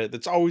little meta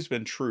that's always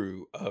been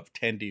true of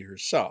Tendi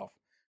herself,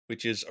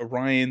 which is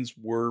Orions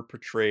were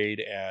portrayed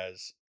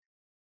as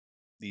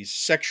these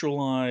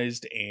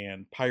sexualized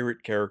and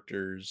pirate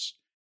characters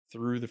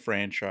through the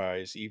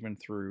franchise, even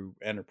through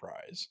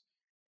Enterprise.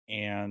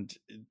 And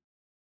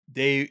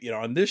they,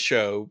 on this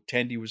show,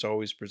 Tendi was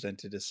always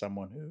presented as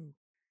someone who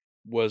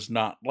was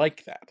not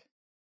like that.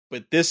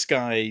 But this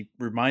guy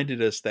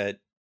reminded us that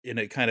in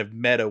a kind of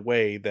meta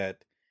way that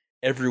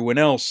everyone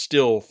else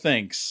still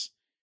thinks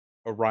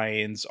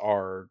Orions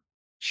are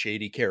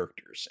shady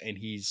characters, and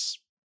he's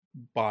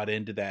bought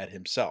into that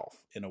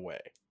himself in a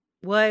way.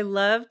 Well, I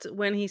loved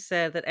when he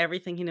said that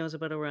everything he knows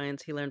about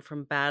Orions he learned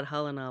from bad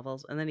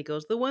holonovels, and then he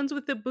goes, "The ones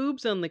with the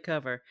boobs on the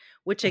cover,"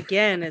 which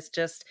again is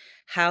just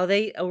how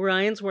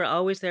Orions were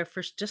always there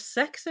for just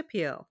sex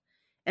appeal,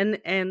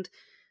 and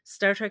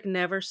Star Trek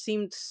never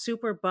seemed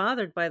super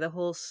bothered by the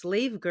whole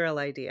slave girl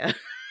idea,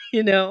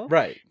 you know.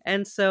 Right.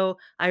 And so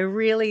I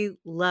really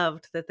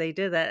loved that they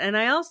did that, and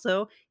I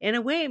also, in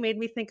a way, it made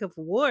me think of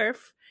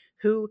Worf,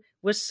 who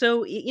was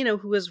who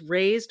was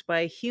raised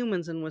by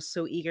humans and was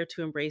so eager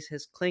to embrace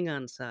his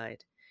Klingon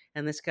side.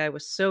 And this guy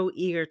was so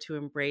eager to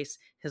embrace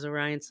his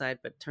Orion side,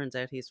 but turns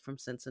out he's from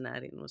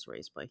Cincinnati and was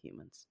raised by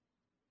humans.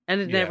 And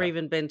had never Yeah.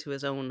 even been to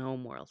his own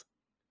homeworld.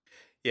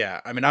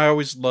 Yeah, I mean, I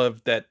always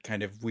loved that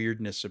kind of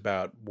weirdness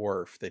about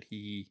Worf, that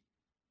he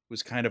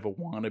was kind of a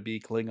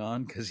wannabe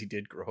Klingon because he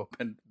did grow up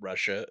in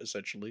Russia,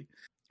 essentially,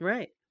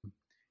 Right.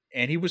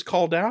 and he was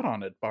called out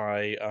on it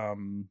by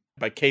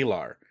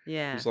Kalar.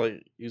 Yeah. He's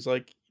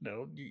like,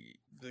 the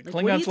Like,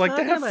 what are you Klingons like to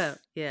talking have about?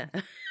 Yeah.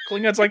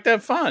 Klingons like to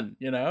have fun,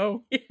 Yeah.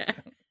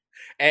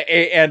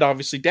 and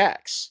obviously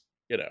Dax,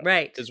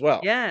 Right. as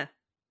well. Yeah.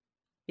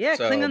 Yeah,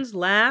 So Klingons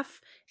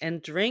laugh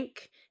and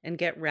drink and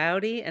get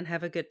rowdy and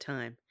have a good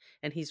time,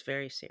 and he's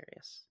very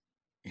serious.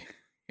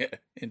 yeah,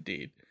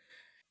 indeed.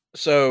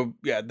 So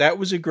yeah, that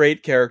was a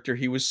great character.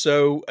 He was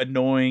so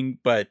annoying,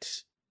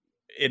 but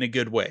in a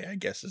good way, I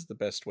guess is the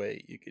best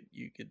way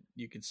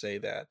you could say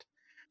that.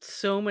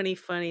 So many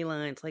funny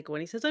lines, like when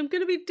he says, "I'm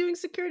going to be doing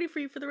security for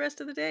you for the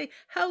rest of the day.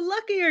 How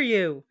lucky are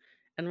you?"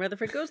 And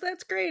Rutherford goes,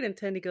 "That's great." And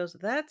Tendi goes,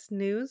 "That's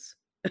news."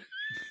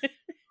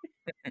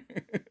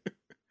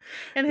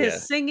 And Yeah,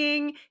 his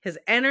singing, his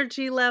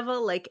energy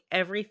level, like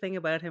everything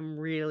about him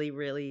really,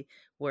 really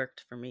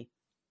worked for me.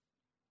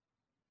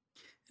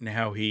 and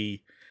how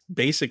he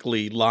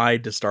basically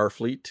lied to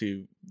Starfleet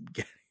to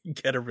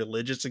get a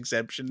religious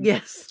exemption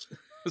Yes.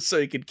 so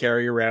he could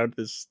carry around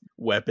this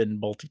weapon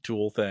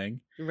multi-tool thing.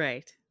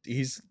 Right.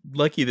 He's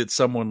lucky that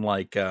someone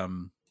like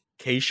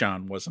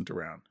Kayshawn wasn't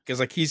around, because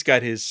like he's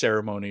got his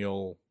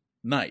ceremonial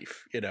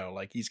knife,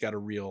 like he's got a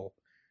real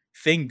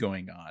thing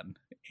going on,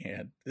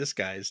 and this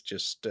guy's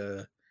just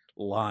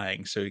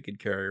lying so he could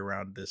carry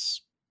around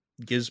this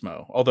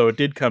gizmo, although it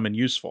did come in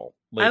useful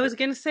I later. was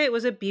going to say it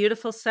was a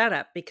beautiful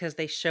setup because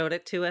they showed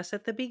it to us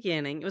at the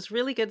beginning. It was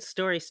really good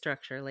story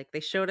structure. Like they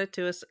showed it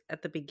to us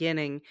at the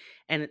beginning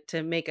and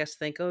to make us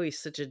think, "Oh, he's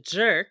such a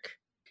jerk."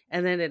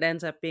 And then it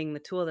ends up being the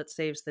tool that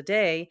saves the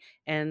day,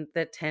 and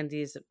that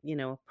Tendy's,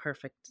 a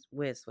perfect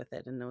whiz with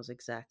it and knows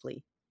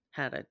exactly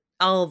how to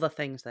all the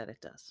things that it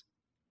does.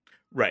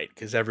 Right,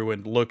 because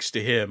everyone looks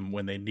to him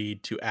when they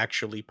need to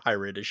actually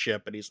pirate a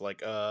ship, and he's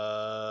like,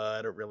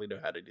 I don't really know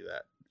how to do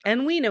that.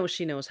 And we know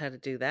she knows how to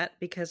do that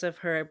because of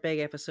her big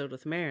episode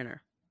with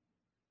Mariner.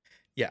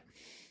 Yeah.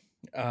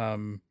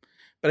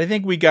 But I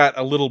think we got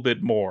a little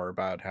bit more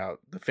about how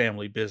the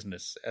family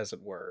business, as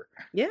it were.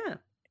 Yeah.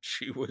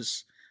 She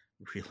was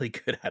really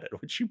good at it.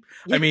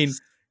 I mean,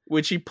 Yes.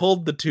 when she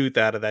pulled the tooth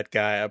out of that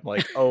guy, I'm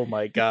like, oh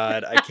my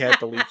God, I can't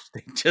believe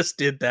they just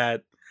did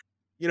that.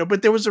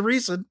 But there was a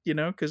reason,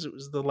 because it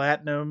was the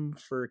latinum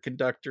for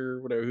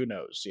conductor, whatever, who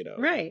knows,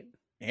 Right.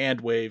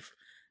 hand wave.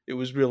 It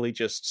was really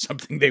just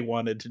something they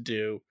wanted to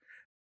do.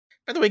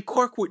 By the way,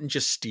 Quark wouldn't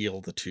just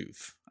steal the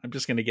tooth. I'm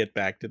just going to get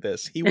back to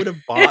this. He would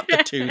have bought the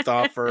tooth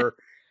off her.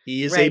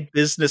 He is a Right.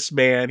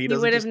 businessman. He He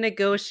doesn't would have just.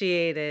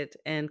 negotiated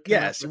and come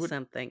up Yes, he with would.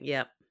 something.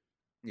 Yep.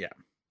 Yeah.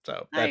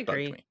 So I that bugged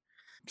agree. me.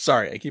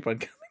 Sorry, I keep on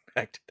coming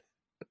back to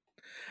that.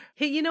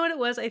 Hey, you know what it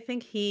was? I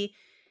think he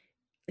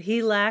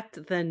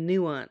lacked the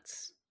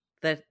nuance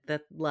that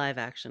live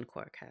action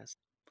Quark has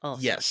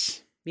also.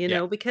 Yes.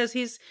 Yeah.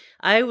 Because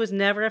I was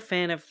never a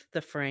fan of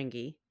the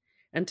Ferengi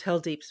until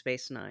Deep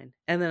Space Nine.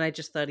 And then I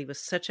just thought he was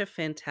such a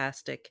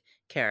fantastic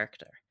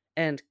character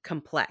and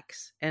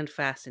complex and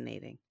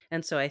fascinating.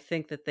 And so I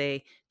think that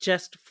they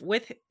just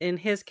in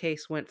his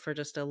case went for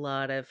just a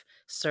lot of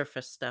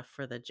surface stuff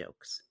for the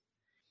jokes.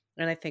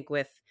 And I think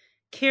with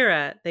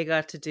Kira, they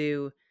got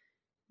to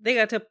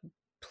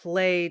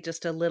play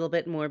just a little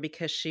bit more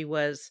because she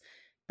was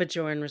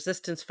Bajoran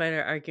resistance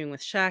fighter arguing with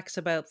Shax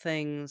about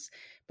things,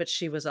 but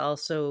she was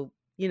also,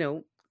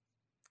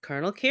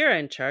 Colonel Kira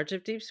in charge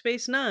of Deep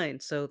Space Nine.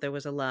 So there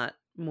was a lot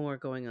more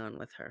going on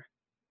with her.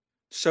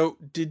 So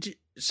did you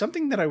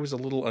something that I was a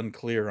little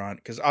unclear on,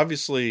 because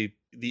obviously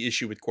the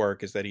issue with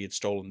Quark is that he had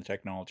stolen the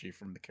technology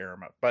from the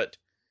Karama, but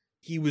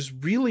he was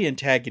really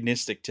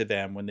antagonistic to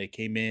them when they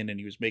came in, and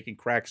he was making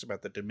cracks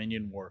about the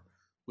Dominion War.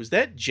 Was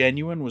that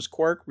genuine? Was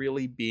Quark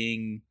really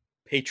being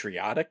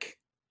patriotic,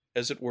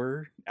 as it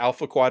were?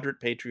 Alpha Quadrant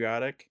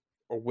patriotic?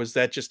 Or was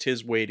that just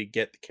his way to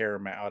get the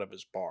Karama out of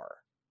his bar?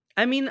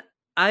 I mean,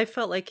 I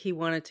felt like he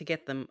wanted to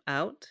get them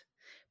out,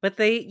 but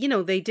they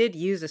did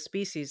use a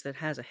species that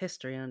has a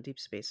history on Deep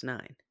Space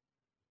Nine.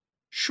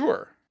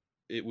 Sure.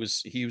 He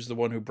was the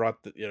one who brought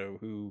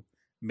who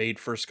made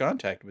first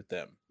contact with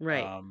them.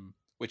 Right.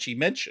 Which he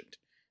mentioned.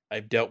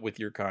 I've dealt with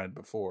your kind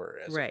before,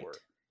 as it Right. were.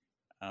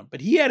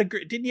 But he had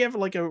didn't he have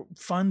like a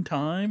fun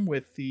time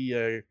with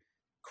the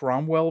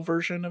Cromwell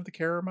version of the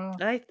Karama?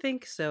 I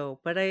think so,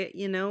 but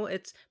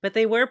but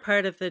they were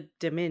part of the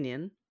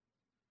Dominion.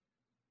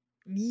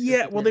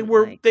 Yeah, He well, didn't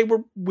like. they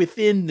were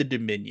within the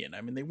Dominion.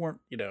 I mean, they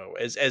weren't,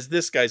 as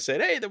this guy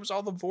said, hey, there was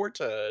all the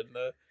Vorta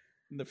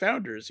and the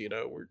founders,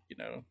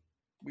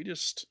 we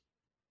just.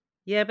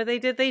 Yeah, but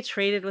they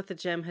traded with the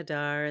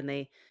Jem'Hadar and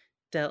they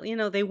dealt,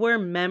 they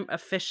were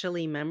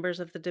officially members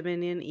of the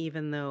Dominion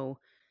even though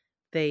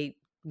they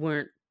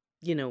weren't,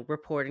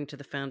 reporting to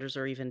the founders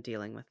or even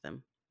dealing with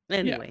them. Yeah.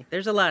 Anyway,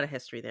 there's a lot of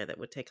history there that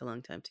would take a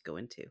long time to go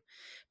into.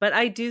 But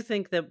I do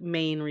think the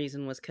main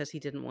reason was cuz he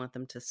didn't want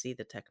them to see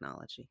the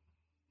technology.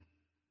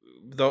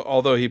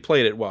 Although he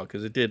played it well,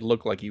 because it did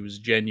look like he was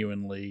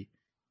genuinely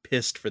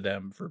pissed for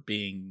them for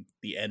being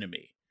the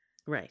enemy.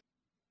 Right.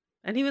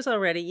 And he was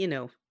already,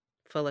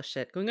 full of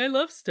shit, going, I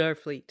love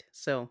Starfleet.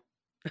 So,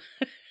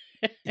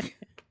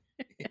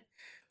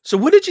 So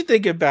what did you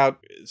think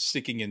about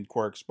sticking in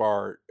Quark's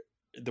bar,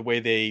 the way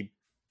they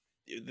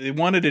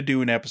wanted to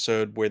do an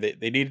episode where they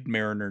needed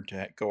Mariner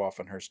to go off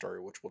on her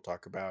story, which we'll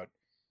talk about,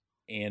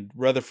 and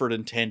Rutherford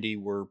and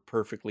Tendi were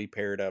perfectly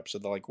paired up. So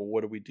they're like, well,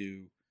 what do we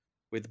do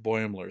with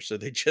Boimler? So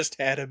they just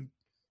had him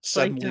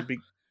suddenly be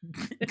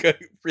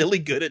really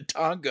good at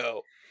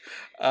Tongo.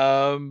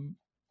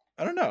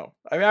 I don't know.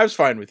 I mean, I was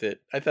fine with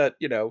it. I thought,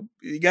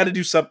 you got to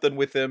do something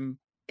with him.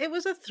 It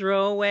was a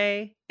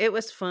throwaway. It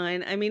was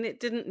fine. I mean,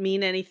 it didn't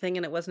mean anything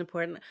and it wasn't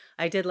important.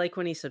 I did like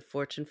when he said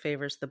fortune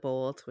favors the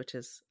bold, which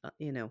is,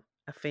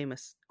 a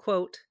famous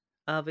quote,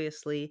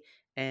 obviously.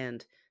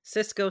 And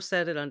Cisco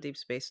said it on Deep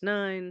Space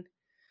Nine.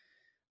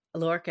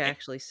 Lorca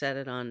actually said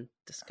it on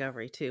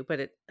Discovery too, but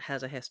it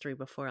has a history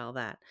before all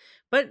that.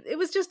 But it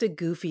was just a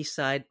goofy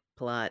side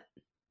plot.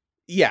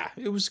 Yeah,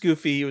 it was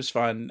goofy. It was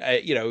fun.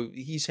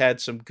 He's had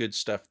some good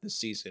stuff this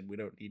season. We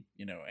don't need,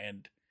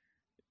 and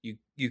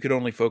you could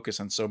only focus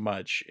on so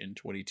much in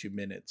 22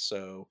 minutes.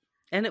 So,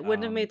 and it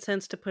wouldn't have made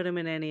sense to put him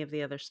in any of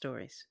the other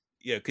stories.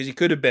 Yeah, because he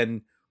could have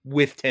been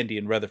with Tendi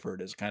and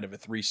Rutherford as kind of a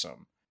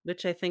threesome,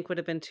 which I think would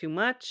have been too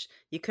much.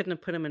 You couldn't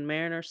have put him in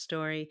Mariner's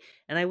story,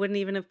 and I wouldn't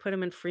even have put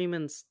him in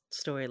Freeman's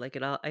story. Like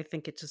it all, I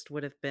think it just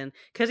would have been,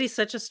 because he's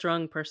such a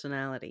strong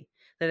personality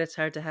that it's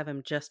hard to have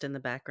him just in the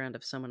background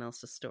of someone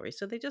else's story.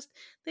 So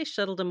they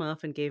shuttled him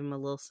off and gave him a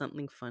little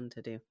something fun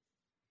to do.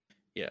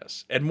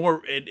 Yes, and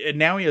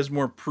now he has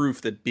more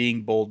proof that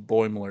being Bold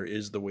Boimler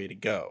is the way to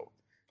go.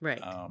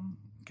 Right.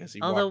 Because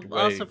he although walked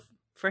away. Also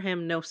for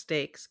him, no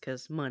stakes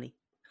because money.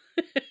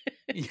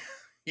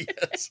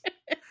 Yes.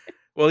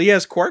 Well, he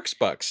has Quark's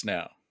bucks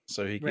now,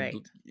 so he can. Right.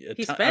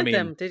 He spent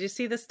them. Did you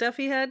see the stuff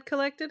he had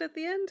collected at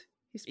the end?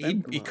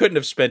 He couldn't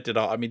have spent it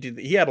all. I mean,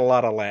 he had a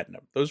lot of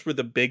latinum. Those were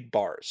the big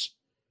bars.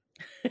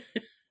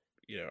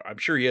 I'm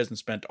sure he hasn't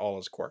spent all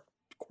his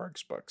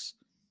Quark's bucks.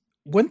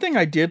 One thing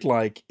I did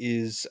like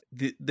is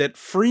that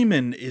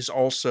Freeman is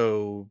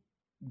also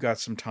got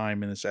some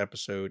time in this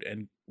episode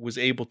and was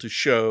able to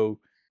show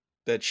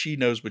that she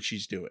knows what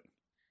she's doing,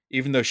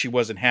 even though she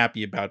wasn't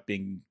happy about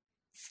being,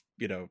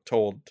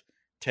 told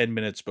 10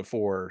 minutes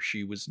before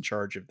she was in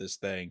charge of this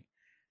thing.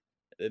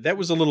 That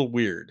was a little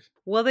weird.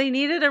 Well, they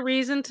needed a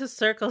reason to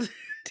circle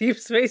Deep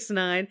Space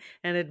Nine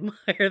and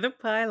admire the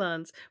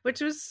pylons,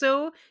 which was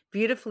so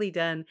beautifully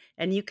done.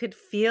 And you could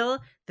feel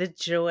the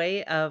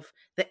joy of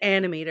the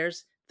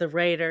animators, the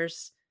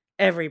writers,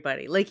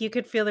 everybody. Like you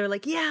could feel they were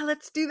like, yeah,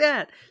 let's do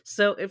that.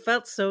 So it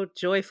felt so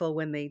joyful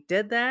when they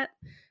did that.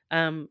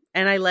 And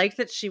I liked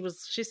that she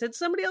said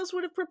somebody else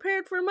would have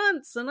prepared for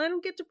months and I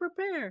don't get to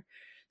prepare.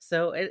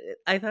 So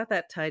I thought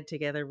that tied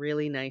together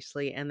really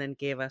nicely and then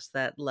gave us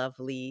that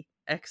lovely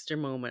extra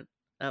moment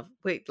of,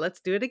 wait,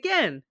 let's do it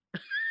again.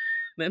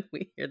 Then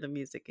we hear the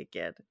music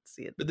again and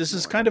see it. But this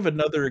is kind of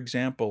another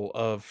example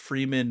of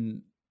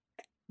Freeman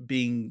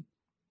being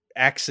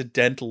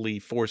accidentally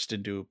forced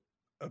into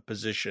a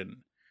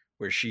position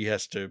where she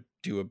has to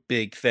do a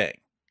big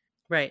thing.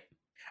 Right.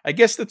 I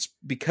guess that's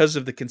because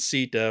of the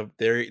conceit of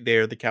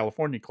they're the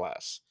California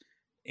class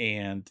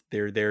and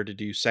they're there to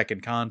do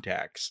second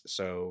contacts.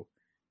 So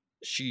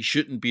she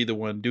shouldn't be the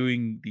one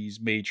doing these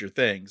major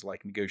things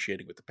like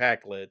negotiating with the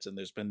Pakleds. And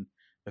there's been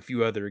a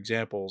few other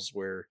examples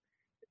where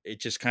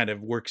it just kind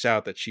of works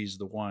out that she's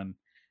the one.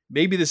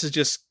 Maybe this is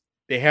just,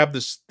 they have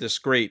this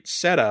great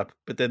setup,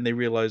 but then they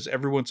realize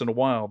every once in a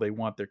while they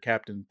want their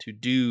captain to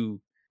do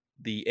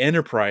the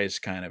Enterprise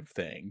kind of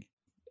thing,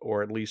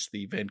 or at least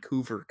the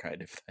Vancouver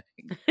kind of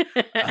thing.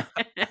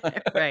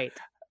 Right.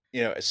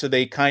 So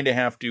they kind of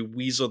have to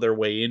weasel their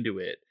way into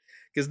it.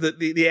 Because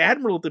the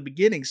Admiral at the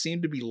beginning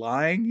seemed to be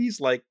lying. He's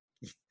like,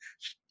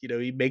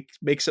 he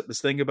makes up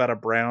this thing about a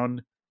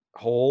brown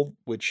hole,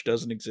 which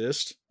doesn't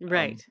exist.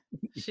 Right.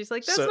 She's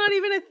like, that's not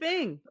even a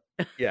thing.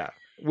 Yeah,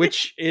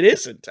 which it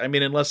isn't. I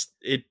mean, unless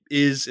it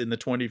is in the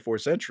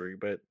 24th century.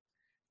 But,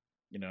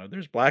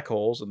 there's black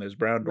holes and there's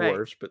brown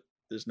dwarfs, but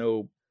there's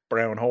no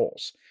brown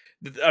holes.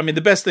 I mean,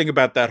 the best thing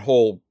about that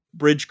whole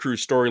Bridge Crew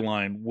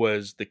storyline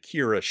was the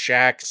Kira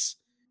Shaxs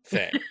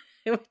thing.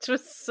 Which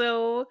was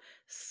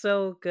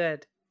so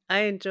good.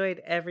 I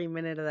enjoyed every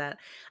minute of that.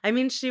 I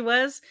mean, she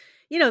was,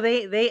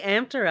 they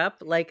amped her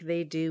up like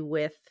they do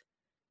with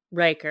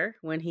Riker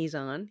when he's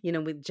on,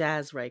 with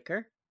Jazz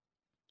Riker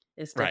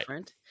is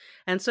different. Right.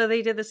 And so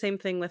they did the same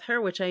thing with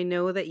her, which I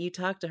know that you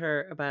talked to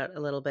her about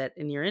a little bit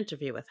in your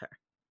interview with her.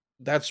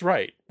 That's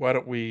right. Why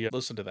don't we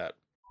listen to that?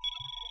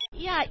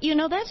 Yeah,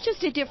 that's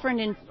just a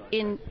difference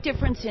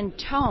in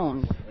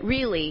tone,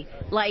 really.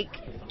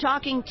 Like,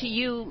 talking to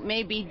you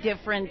may be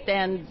different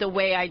than the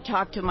way I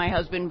talk to my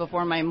husband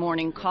before my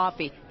morning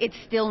coffee. It's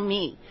still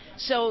me.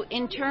 So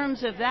in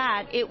terms of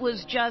that, it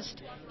was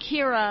just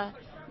Kira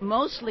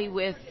mostly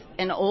with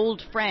an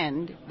old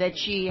friend that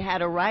she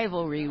had a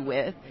rivalry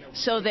with,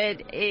 so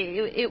that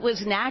it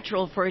was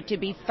natural for it to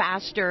be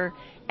faster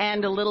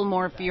and a little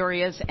more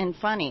furious and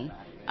funny.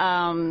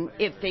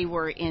 If they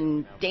were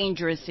in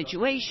dangerous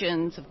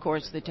situations, of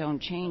course, the tone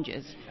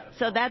changes.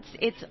 So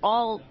it's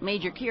all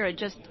Major Kira,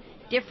 just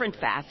different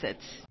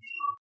facets.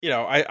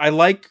 I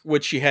like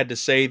what she had to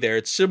say there.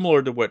 It's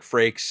similar to what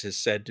Frakes has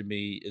said to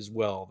me as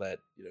well, that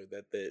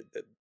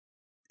that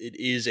it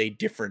is a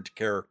different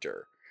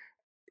character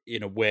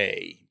in a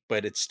way,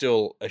 but it's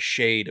still a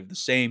shade of the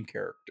same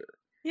character.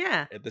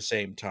 Yeah. At the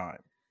same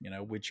time,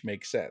 which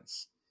makes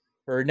sense.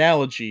 Her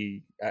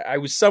analogy, I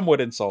was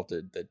somewhat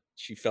insulted that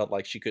she felt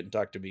like she couldn't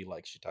talk to me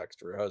like she talks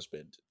to her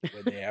husband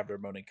when they have their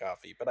morning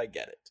coffee, but I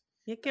get it.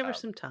 You give her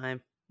some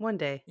time. One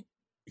day.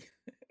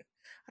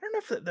 I don't know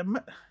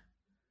if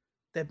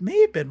that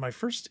may have been my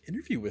first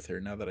interview with her,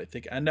 now that I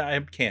think. And I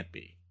can't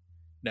be.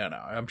 No,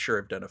 I'm sure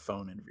I've done a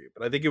phone interview,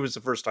 but I think it was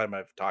the first time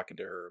I've talked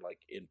to her like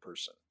in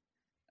person.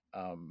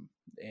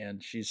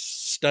 And she's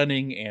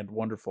stunning and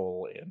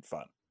wonderful and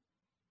fun.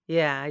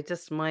 Yeah,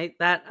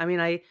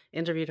 I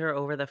interviewed her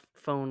over the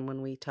phone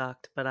when we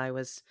talked, but I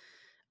was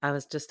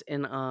just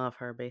in awe of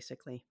her,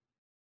 basically.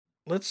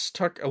 Let's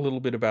talk a little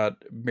bit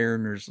about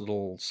Mariner's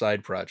little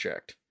side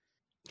project.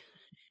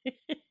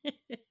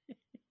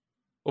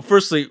 Well,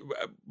 firstly,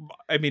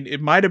 I mean,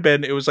 it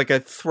was like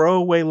a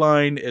throwaway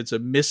line. It's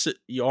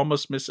you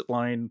almost miss it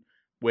line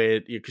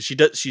because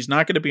she's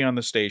not going to be on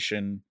the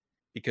station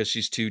because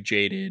she's too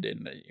jaded,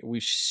 and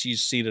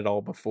she's seen it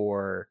all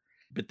before.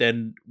 But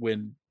then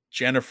when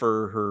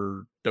Jennifer,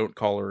 her don't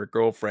call her a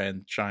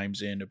girlfriend,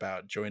 chimes in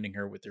about joining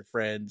her with her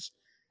friends,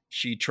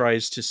 she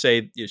tries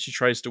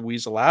to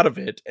weasel out of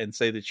it and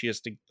say that she has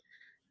to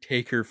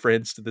take her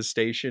friends to the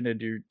station. And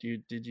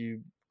did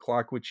you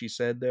clock what she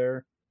said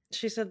there?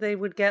 She said they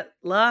would get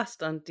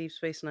lost on Deep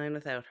Space Nine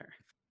without her.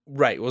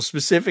 Right. Well,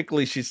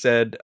 specifically, she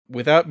said,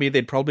 without me,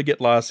 they'd probably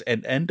get lost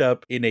and end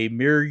up in a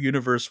mirror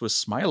universe with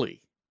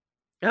Smiley.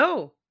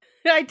 Oh,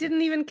 I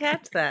didn't even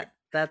catch that.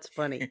 That's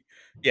funny.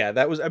 Yeah,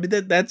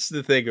 that's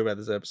the thing about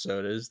this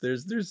episode is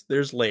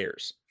there's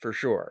layers for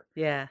sure.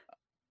 Yeah.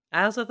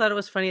 I also thought it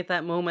was funny at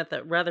that moment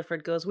that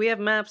Rutherford goes, "We have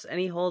maps," and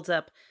he holds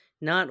up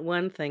not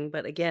one thing,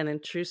 but again, in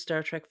true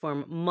Star Trek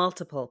form,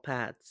 multiple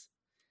pads.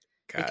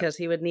 God. Because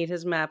he would need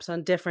his maps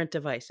on different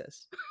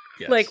devices.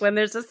 Yes. Like when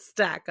there's a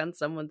stack on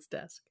someone's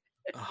desk.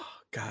 Oh,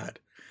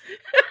 God.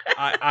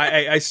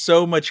 I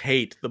so much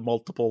hate the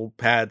multiple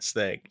pads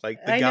thing.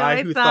 Like the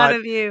guy who thought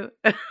of you.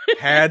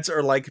 Pads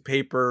are like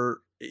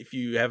paper. If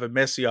you have a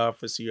messy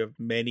office, you have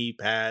many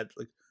pads.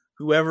 Like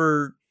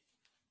whoever,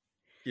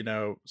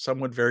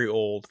 someone very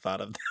old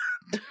thought of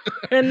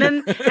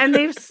that. and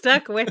they've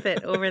stuck with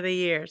it over the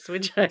years,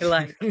 which I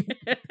like.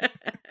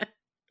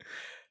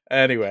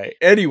 Anyway,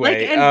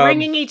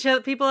 bringing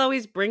people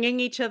always bringing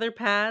each other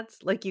pads.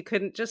 Like you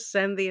couldn't just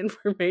send the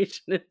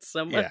information in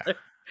some other.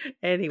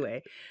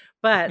 Anyway,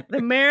 but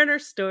the Mariner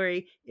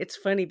story, it's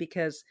funny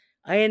because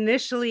I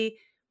initially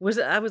was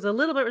a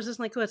little bit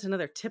resistant, like, oh, it's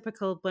another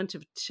typical bunch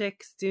of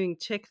chicks doing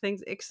chick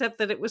things, except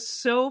that it was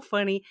so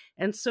funny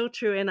and so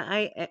true. And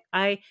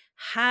I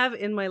have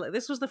in my life,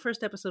 this was the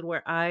first episode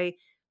where I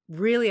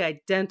really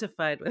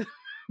identified with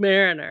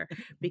Mariner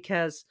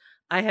because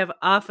I have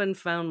often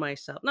found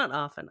myself, not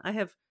often, I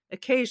have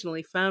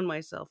occasionally found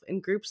myself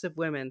in groups of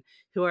women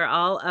who are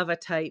all of a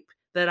type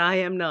that I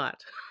am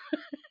not.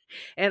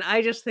 And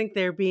I just think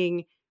they're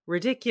being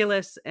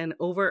ridiculous and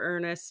over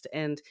earnest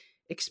and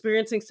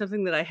experiencing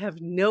something that I have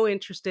no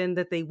interest in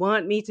that they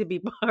want me to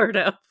be part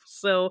of.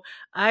 So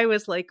I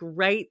was like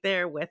right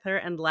there with her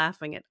and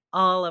laughing at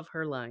all of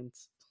her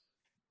lines.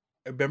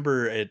 I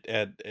remember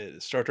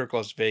at Star Trek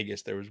Las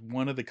Vegas, there was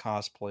one of the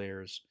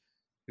cosplayers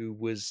who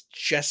was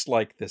just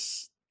like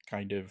this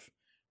kind of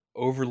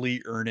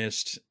overly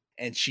earnest,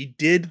 and she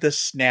did the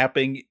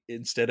snapping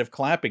instead of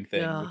clapping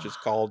thing, which is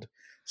called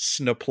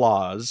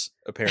snapplause,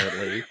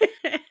 apparently.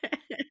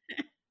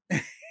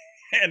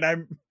 And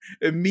I'm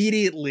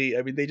immediately,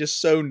 they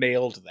just so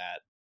nailed that.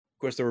 Of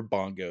course, there were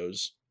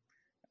bongos,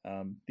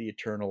 the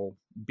eternal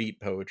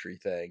beat poetry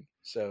thing.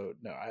 So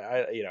no,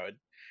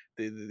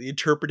 the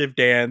interpretive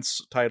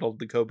dance titled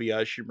the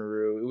Kobayashi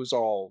Maru, it was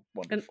all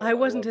wonderful. And I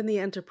wasn't in the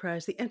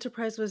Enterprise. The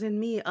Enterprise was in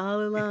me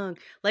all along.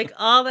 Like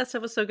all that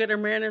stuff was so good. Her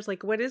Mariner's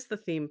like, what is the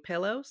theme?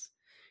 Pillows?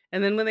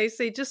 And then when they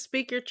say, just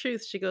speak your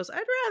truth, she goes,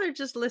 I'd rather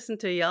just listen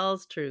to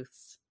y'all's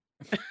truths.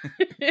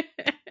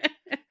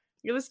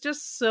 It was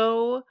just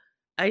so,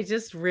 I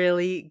just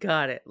really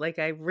got it. Like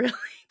I really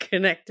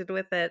connected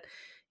with it.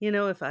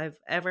 If I've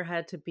ever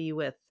had to be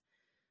with,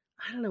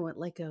 I don't know what,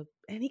 like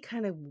any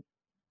kind of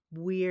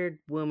weird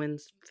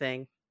woman's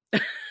thing.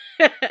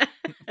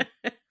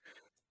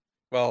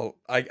 Well,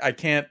 I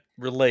can't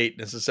relate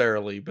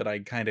necessarily, but I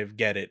kind of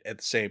get it at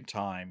the same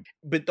time.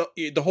 But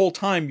the whole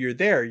time you're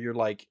there, you're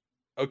like,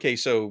 okay,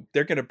 so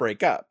they're going to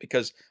break up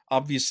because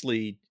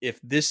obviously if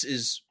this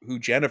is who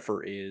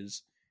Jennifer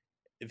is,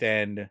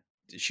 then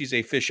she's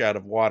a fish out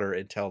of water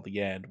until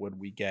the end when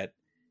we get,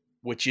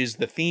 which is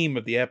the theme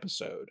of the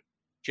episode.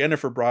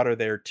 Jennifer brought her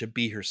there to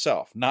be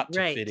herself, not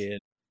to fit in,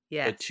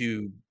 but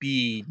to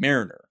be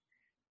Mariner.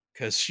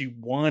 Because she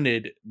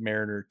wanted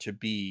Mariner to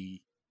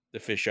be the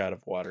fish out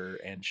of water,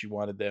 and she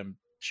wanted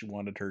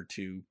her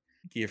to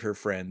give her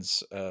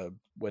friends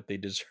what they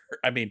deserve.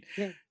 I mean,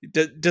 Yeah.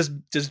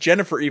 does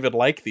Jennifer even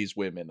like these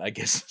women? I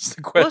guess is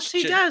the Well,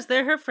 she question. does.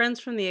 They're her friends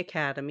from the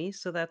academy,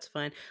 so that's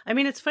fine. I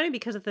mean, it's funny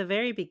because at the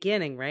very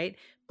beginning, right?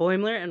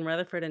 Boimler and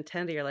Rutherford and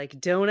Tendi are like,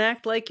 don't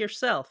act like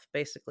yourself,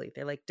 basically.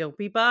 They're like, don't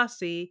be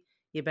bossy.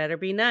 You better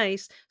be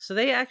nice. So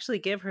they actually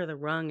give her the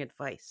wrong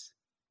advice.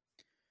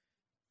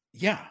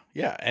 Yeah,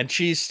 and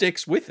she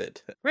sticks with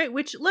it. Right,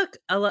 which, look,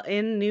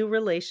 in new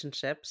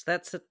relationships,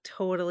 that's a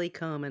totally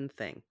common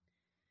thing,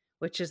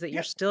 which is that Yeah.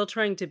 you're still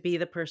trying to be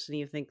the person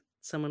you think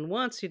someone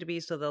wants you to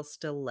be so they'll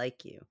still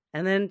like you.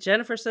 And then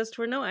Jennifer says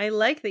to her, no, I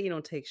like that you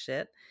don't take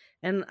shit.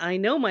 And I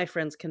know my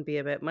friends can be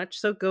a bit much,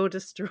 so go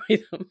destroy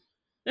them.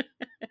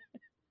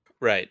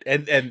 Right.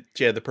 And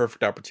she had the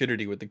perfect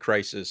opportunity with the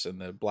crisis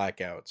and the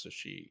blackout, so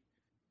she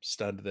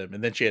stunned them.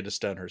 And then she had to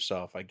stun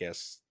herself, I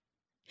guess.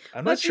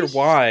 I'm Well, not sure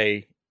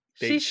why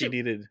she she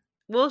needed...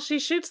 Well, she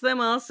shoots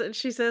them all, and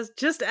she says,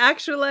 just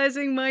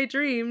actualizing my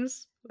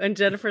dreams. And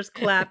Jennifer's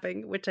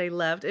clapping, which I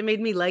loved. It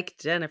made me like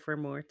Jennifer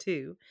more,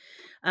 too.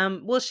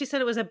 Well, she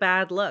said it was a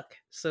bad look,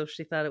 so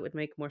she thought it would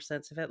make more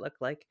sense if it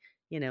looked like,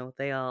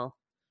 they all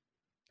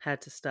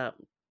had to stop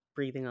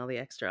breathing all the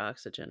extra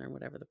oxygen or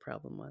whatever the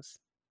problem was.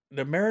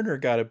 The Mariner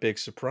got a big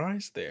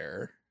surprise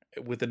there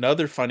with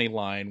another funny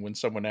line when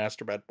someone asked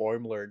her about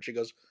Boimler, and she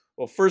goes,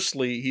 well,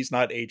 firstly, he's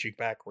not aging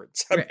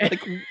backwards. I'm Right.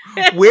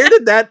 like, where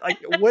did that, like,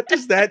 what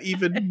does that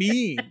even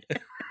mean?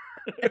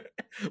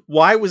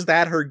 Why was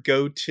that her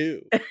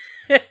go-to?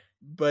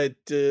 But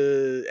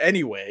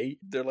anyway,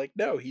 they're like,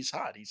 no, he's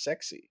hot. He's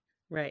sexy.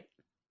 Right.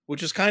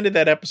 Which is kind of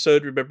that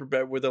episode,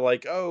 remember, where they're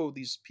like, oh,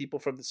 these people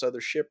from this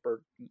other ship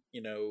are,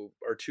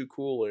 are too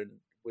cool,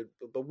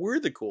 but we're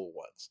the cool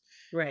ones.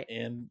 Right.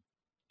 And,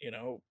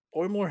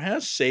 Boimler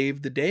has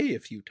saved the day a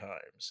few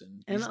times,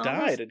 and he's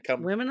died and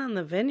come. Women on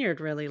the Vineyard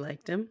really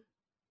liked him.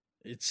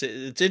 It's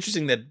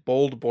interesting that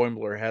bold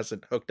Boimler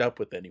hasn't hooked up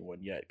with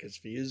anyone yet, because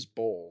if he is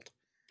bold,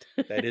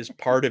 that is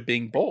part of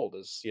being bold,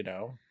 is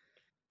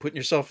putting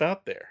yourself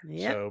out there.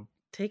 Yep. So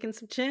taking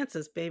some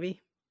chances,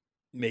 baby.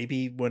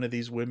 Maybe one of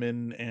these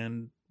women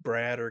and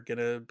Brad are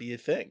gonna be a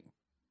thing.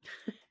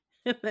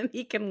 And then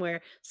he can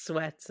wear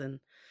sweats and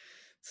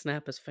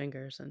snap his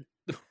fingers and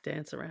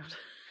dance around.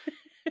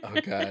 Oh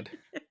God.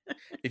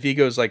 If he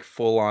goes like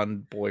full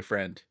on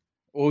boyfriend.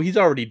 Well, he's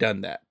already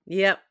done that.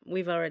 Yep,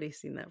 we've already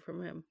seen that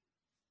from him.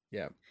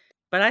 Yeah.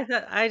 But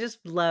I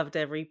just loved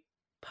every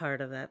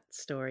part of that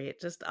story.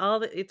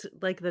 It's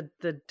like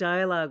the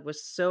dialogue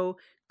was so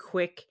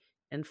quick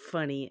and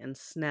funny and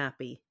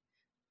snappy.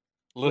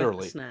 Literally.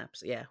 With the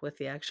snaps. Yeah, with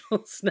the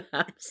actual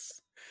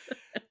snaps.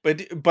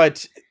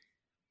 But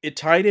it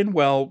tied in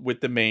well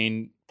with the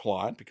main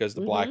plot because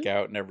the Mhm.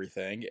 blackout and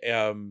everything.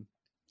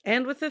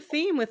 And with the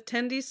theme, with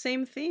Tendi's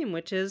same theme,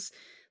 which is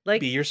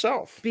like be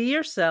yourself. Be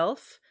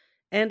yourself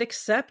and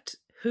accept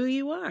who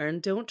you are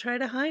and don't try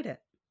to hide it.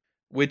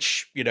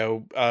 Which,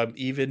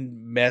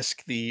 even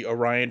Mesk, the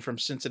Orion from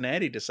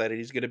Cincinnati, decided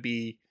he's going to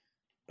be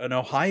an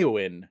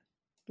Ohioan.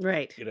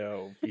 Right.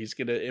 He's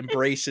going to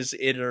embrace his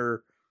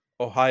inner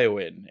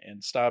Ohioan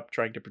and stop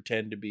trying to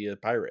pretend to be a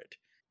pirate.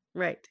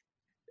 Right.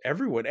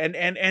 Everyone. And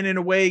in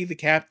a way, the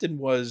captain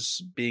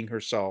was being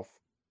herself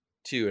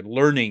too, and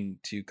learning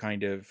to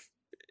kind of...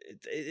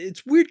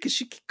 It's weird because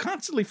she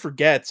constantly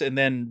forgets and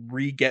then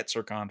re-gets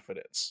her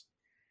confidence.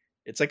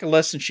 It's like a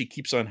lesson she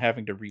keeps on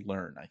having to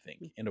relearn, I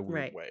think, in a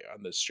weird way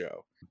on this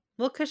show.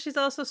 Well, because she's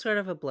also sort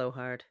of a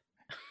blowhard.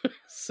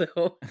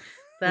 So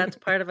that's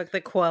part of the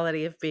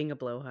quality of being a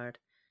blowhard.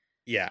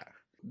 Yeah.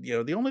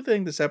 The only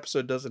thing this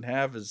episode doesn't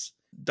have is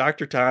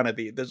Dr. Tana.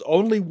 There's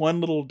only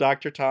one little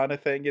Dr. Tana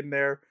thing in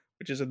there,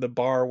 which is in the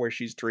bar where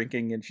she's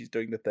drinking and she's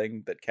doing the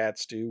thing that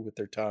cats do with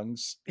their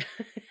tongues.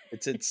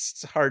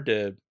 It's hard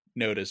to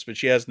notice, but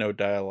she has no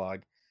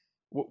dialogue.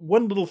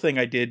 One little thing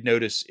I did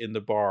notice in the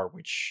bar,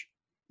 which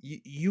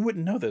you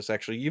wouldn't know this,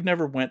 actually. You've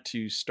never went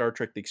to Star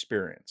Trek The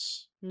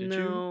Experience, did you?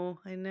 No,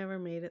 I never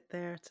made it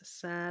there. It's a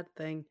sad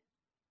thing.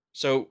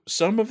 So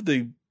some of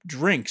the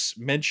drinks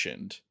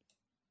mentioned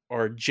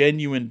are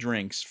genuine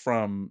drinks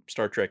from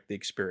Star Trek The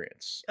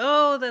Experience.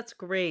 Oh, that's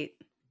great.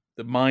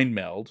 The Mind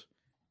Meld,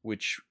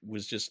 which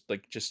was just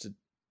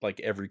like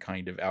every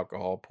kind of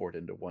alcohol poured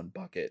into one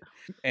bucket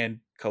and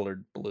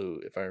colored blue,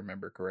 if I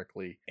remember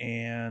correctly.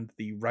 And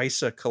the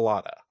Risa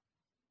Colada.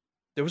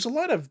 There was a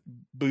lot of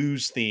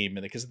booze theme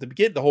in it because at the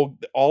beginning,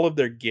 all of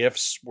their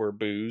gifts were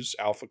booze,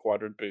 Alpha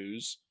Quadrant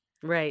booze.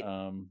 Right.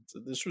 So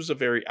this was a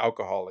very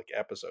alcoholic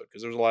episode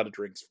because there was a lot of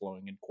drinks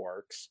flowing in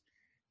Quarks.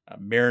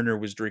 Mariner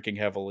was drinking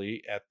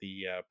heavily at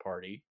the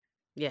party.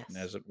 Yes.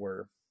 As it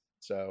were.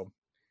 So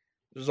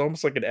it was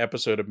almost like an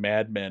episode of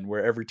Mad Men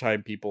where every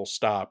time people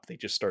stop, they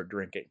just start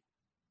drinking.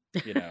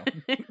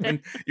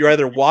 And you're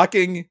either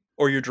walking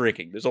or you're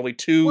drinking. There's only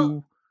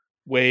two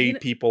way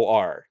people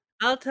are.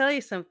 I'll tell you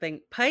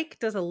something. Pike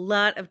does a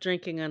lot of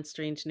drinking on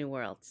Strange New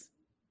Worlds.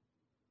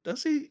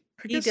 Does he?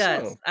 He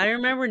does. So. I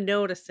remember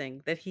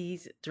noticing that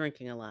he's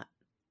drinking a lot.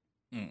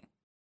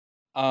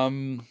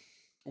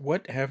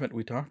 What haven't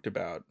we talked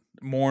about?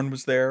 Morn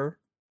was there.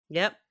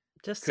 Yep.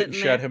 Just couldn't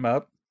sitting shut there. Him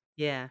up.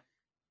 Yeah.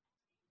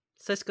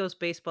 Cisco's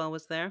baseball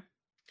was there.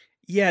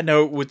 Yeah,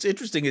 no, what's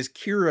interesting is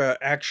Kira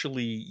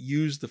actually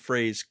used the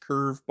phrase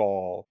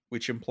curveball,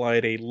 which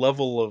implied a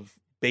level of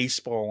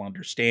baseball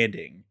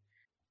understanding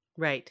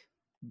Right.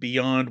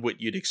 beyond what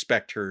you'd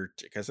expect her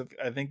to. Because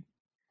I think,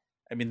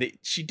 I mean,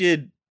 she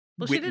did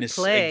Well, she did witness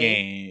a play.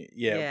 game.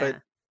 Yeah, but Yeah.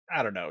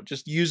 I don't know.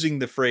 Just using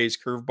the phrase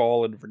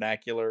curveball in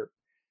vernacular,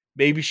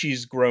 maybe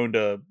she's grown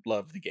to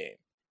love the game.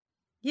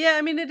 Yeah,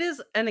 I mean, it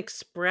is an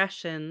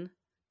expression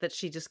that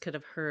she just could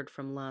have heard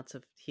from lots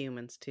of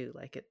humans too.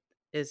 Like it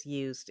is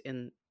used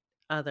in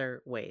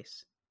other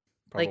ways.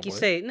 Like you Probably.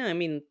 say, no, I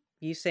mean,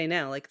 you say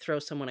now, like throw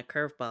someone a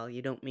curveball.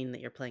 You don't mean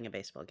that you're playing a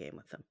baseball game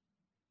with them.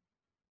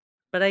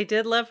 But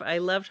I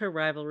loved her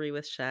rivalry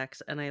with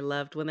Shax, and I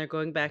loved when they're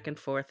going back and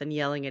forth and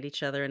yelling at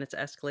each other and it's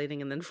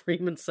escalating. And then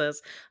Freeman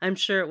says, I'm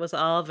sure it was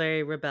all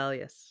very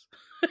rebellious.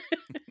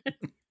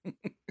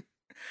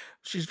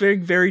 She's very,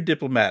 very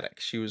diplomatic.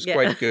 She was Yeah.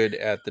 quite good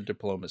at the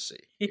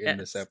diplomacy in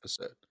this Yes.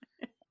 episode.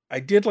 I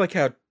did like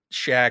how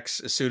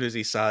Shax, as soon as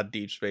he saw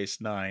Deep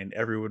Space Nine,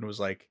 everyone was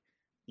like,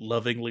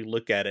 lovingly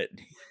look at it.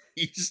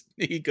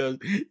 He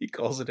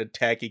calls it a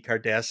tacky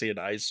Cardassian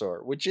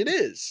eyesore, which it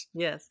is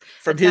Yes.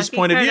 from his Tacky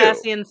point of view.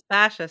 Cardassian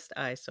fascist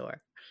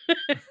eyesore.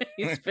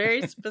 He's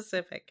very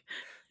specific.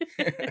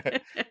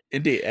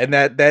 Indeed, and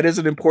that is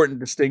an important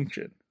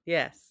distinction.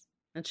 Yes.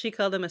 And she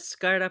called him a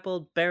scarred up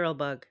old barrel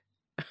bug.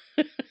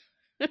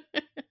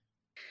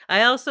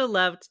 I also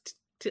loved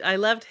I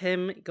loved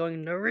him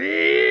going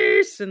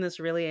Nerys in this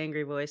really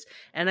angry voice,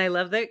 and I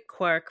love that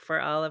Quark, for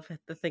all of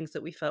the things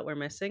that we felt were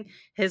missing,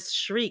 his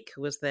shriek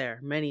was there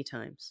many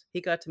times.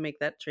 He got to make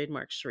that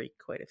trademark shriek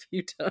quite a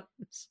few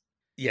times.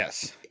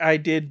 Yes, I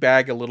did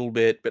bag a little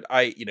bit, but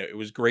it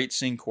was great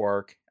seeing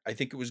Quark. I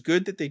think it was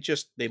good that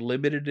they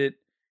limited it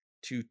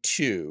to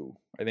 2.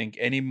 I think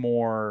any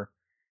more,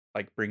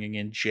 like bringing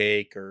in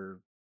Jake or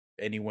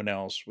anyone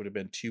else, would have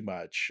been too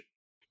much.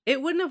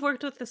 It wouldn't have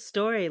worked with the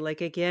story. Like,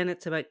 again,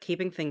 it's about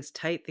keeping things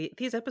tight.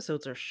 These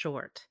episodes are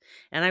short.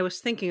 And I was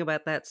thinking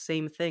about that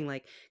same thing.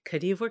 Like,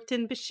 could he have worked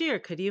in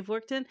Bashir? Could he have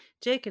worked in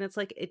Jake? And it's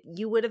like,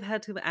 you would have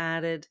had to have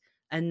added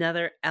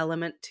another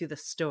element to the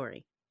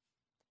story.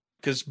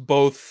 Because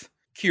both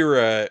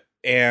Kira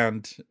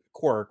and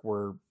Quark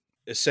were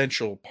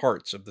essential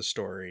parts of the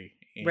story.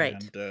 And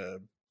Right.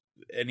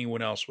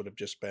 Anyone else would have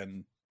just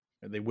been,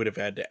 they would have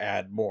had to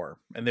add more.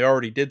 And they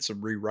already did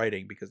some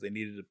rewriting because they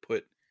needed to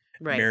put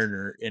Right.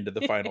 Mariner into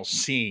the final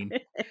scene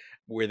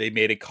where they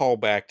made a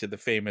callback to the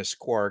famous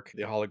Quark,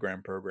 the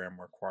hologram program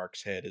where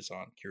Quark's head is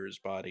on Kira's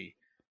body.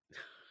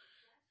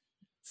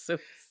 So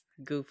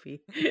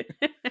goofy.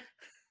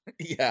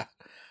 Yeah.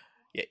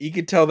 You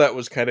could tell that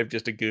was kind of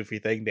just a goofy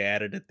thing they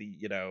added at the,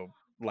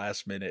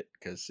 last minute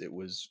because it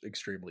was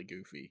extremely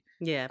goofy.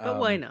 Yeah, but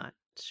why not?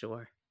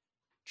 Sure.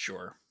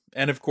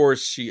 And of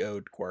course, she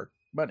owed Quark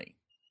money,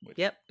 which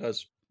Yep.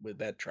 does with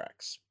that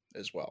tracks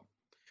as well.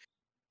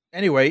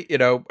 Anyway,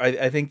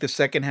 I think the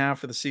second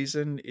half of the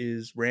season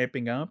is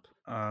ramping up.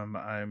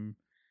 I'm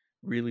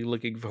really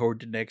looking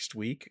forward to next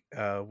week,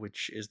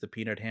 which is the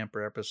Peanut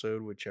Hamper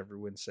episode, which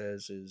everyone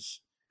says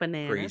is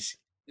Bananas.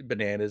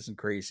 Bananas and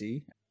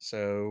crazy.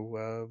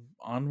 So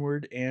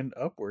onward and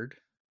upward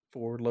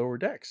for Lower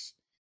Decks.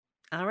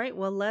 All right,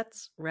 well,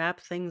 let's wrap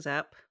things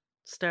up,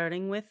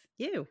 starting with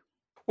you.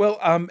 Well,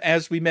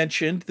 as we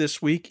mentioned,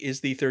 this week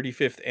is the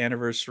 35th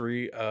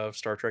anniversary of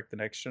Star Trek The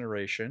Next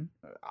Generation.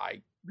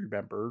 I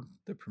remember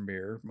the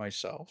premiere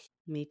myself.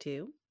 Me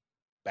too.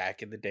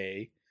 Back in the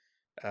day.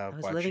 I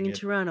was living in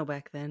Toronto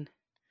back then.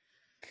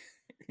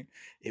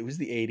 It was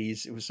the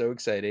 80s. It was so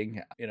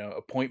exciting.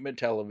 Appointment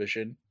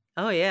television.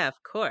 Oh, yeah,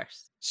 of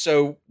course.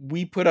 So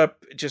we put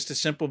up just a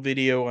simple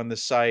video on the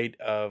site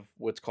of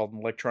what's called an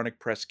electronic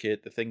press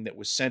kit, the thing that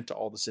was sent to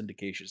all the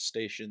syndication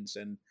stations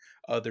and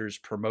others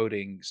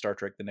promoting Star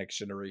Trek The Next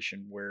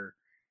Generation, where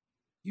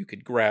you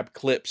could grab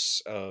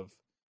clips of,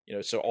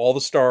 so all the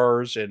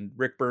stars and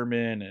Rick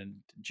Berman and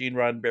Gene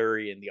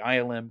Roddenberry and the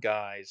ILM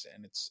guys,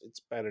 and it's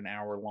about an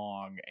hour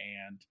long,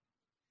 and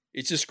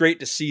it's just great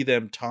to see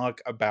them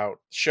talk about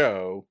the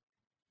show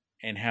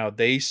and how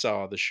they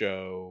saw the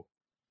show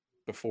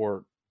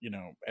before,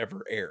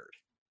 ever aired.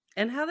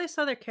 And how they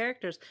saw their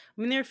characters.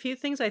 I mean, there are a few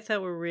things I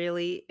thought were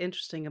really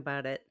interesting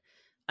about it.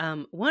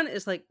 One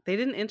is like they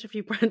didn't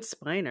interview Brent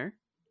Spiner.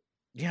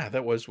 Yeah,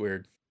 that was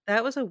weird.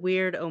 That was a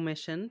weird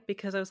omission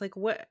because I was like,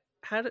 what?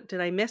 How did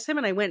I miss him?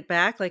 And I went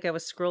back, like I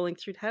was scrolling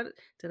through.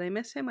 Did I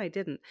miss him? I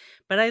didn't.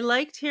 But I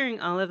liked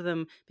hearing all of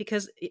them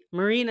because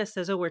Marina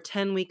says, oh, we're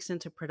 10 weeks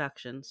into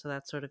production. So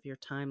that's sort of your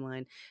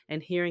timeline.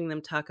 And hearing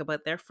them talk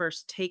about their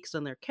first takes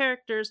on their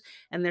characters.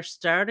 And they're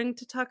starting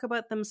to talk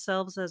about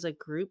themselves as a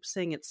group,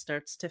 saying it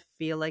starts to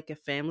feel like a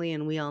family.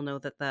 And we all know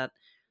that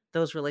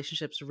those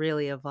relationships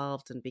really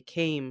evolved and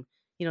became,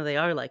 they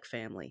are like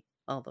family,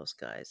 all those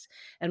guys.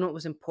 And what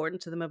was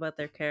important to them about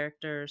their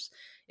characters.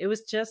 It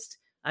was just...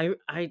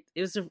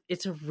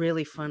 it's a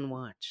really fun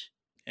watch,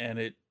 and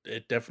it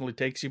definitely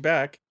takes you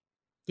back.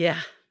 Yeah,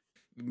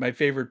 my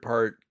favorite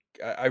part.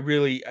 I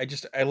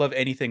love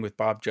anything with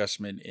Bob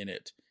Justman in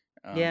it.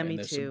 Yeah, and me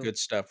there's too. some good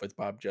stuff with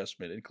Bob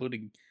Justman,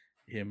 including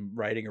him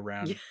riding Yeah.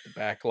 around the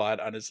back lot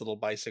on his little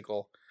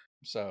bicycle.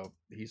 So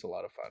he's a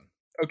lot of fun.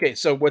 Okay,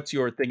 so what's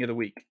your thing of the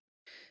week?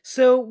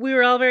 So we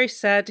were all very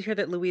sad to hear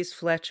that Louise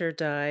Fletcher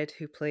died,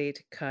 who played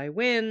Kai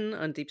Wynn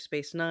on Deep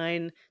Space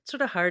Nine. It's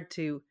sort of hard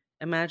to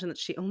imagine that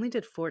she only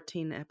did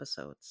 14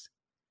 episodes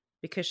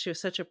because she was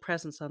such a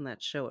presence on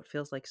that show. It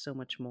feels like so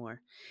much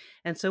more.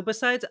 And so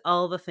besides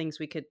all the things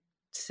we could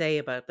say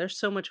about, there's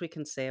so much we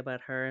can say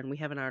about her, and we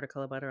have an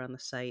article about her on the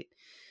site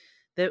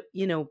that,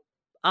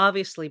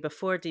 obviously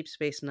before Deep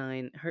Space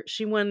Nine,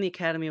 she won the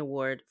Academy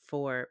Award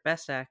for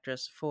Best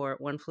Actress for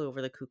One Flew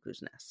Over the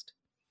Cuckoo's Nest.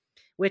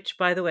 Which,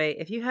 by the way,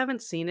 if you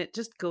haven't seen it,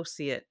 just go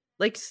see it.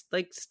 Like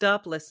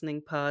stop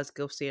listening, pause,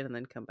 go see it, and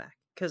then come back.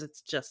 Because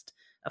it's just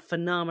a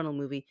phenomenal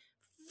movie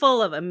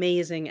full of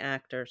amazing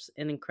actors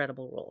in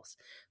incredible roles.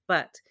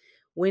 But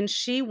when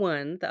she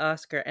won the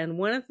Oscar, and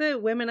one of the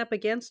women up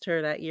against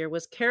her that year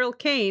was Carol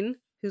Kane,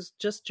 who's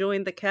just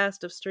joined the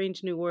cast of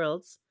Strange New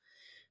Worlds.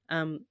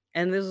 And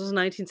this was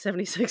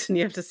 1976, and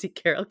you have to see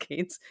Carol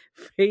Kane's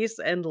face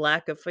and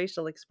lack of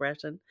facial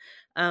expression.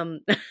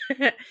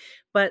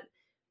 But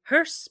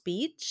her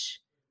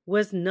speech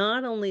was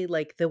not only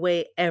like the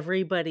way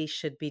everybody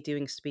should be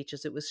doing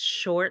speeches. It was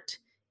short,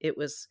 it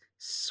was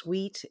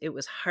sweet, it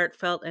was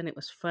heartfelt, and it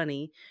was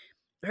funny.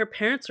 Her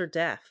parents are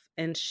deaf,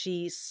 and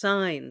she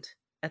signed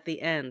at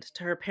the end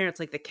to her parents.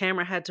 Like the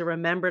camera had to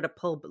remember to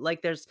pull,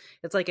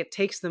 it's like it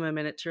takes them a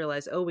minute to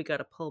realize, oh, we got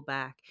to pull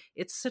back.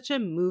 It's such a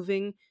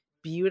moving,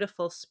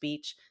 beautiful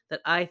speech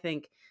that I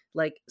think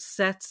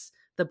sets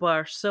the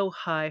bar so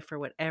high for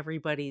what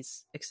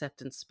everybody's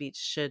acceptance speech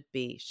should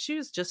be. She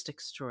was just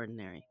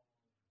extraordinary.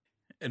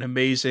 An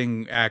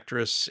amazing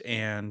actress,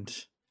 and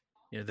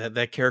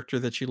that character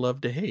that you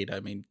love to hate. I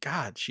mean,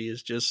 God, she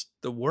is just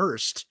the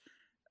worst.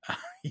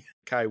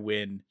 Kai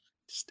Wynn,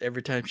 just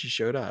every time she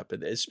showed up,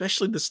 and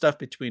especially the stuff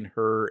between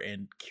her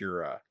and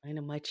Kira. I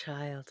know, my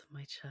child.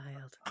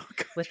 Oh,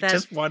 God,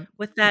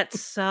 with that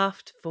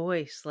soft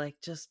voice,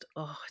 it's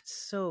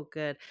so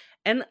good.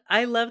 And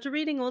I loved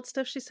reading old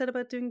stuff she said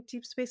about doing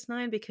Deep Space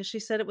Nine, because she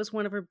said it was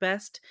one of her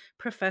best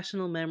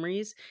professional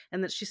memories,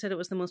 and that she said it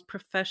was the most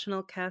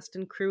professional cast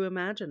and crew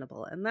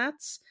imaginable. And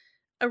that's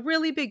a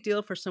really big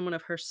deal for someone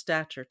of her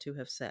stature to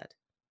have said.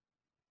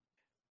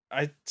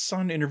 I saw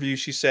an interview.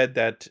 She said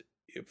that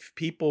if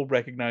people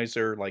recognize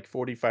her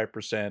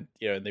 45%,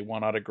 and they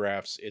want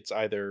autographs, it's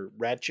either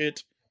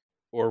Ratchet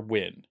or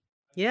Wynn.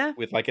 Yeah.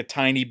 With a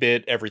tiny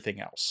bit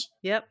everything else.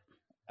 Yep.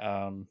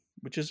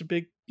 Which is a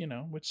big,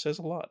 which says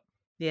a lot.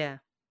 Yeah,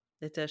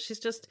 it does.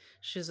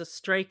 She's a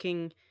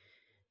striking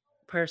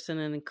person,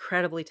 an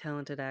incredibly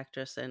talented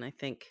actress. And I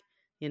think,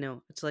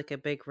 it's like a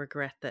big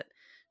regret that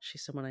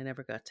she's someone I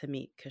never got to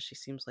meet, because she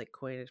seems like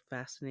quite a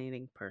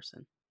fascinating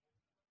person.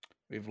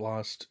 We've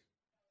lost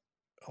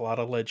a lot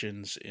of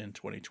legends in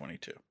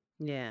 2022.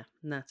 Yeah,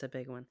 and that's a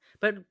big one.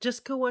 But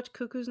just go watch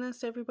Cuckoo's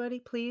Nest, everybody,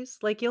 please.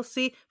 You'll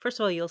see, first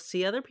of all, you'll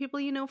see other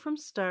people from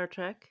Star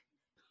Trek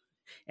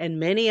and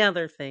many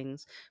other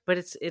things. But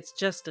it's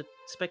just a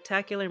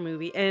spectacular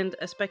movie and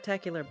a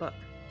spectacular book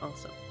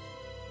also.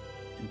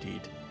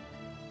 Indeed.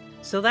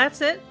 So that's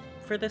it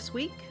for this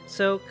week.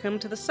 So come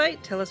to the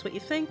site, tell us what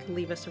you think,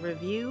 leave us a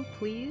review,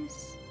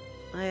 please.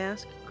 I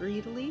ask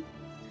greedily.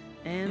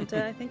 And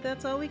I think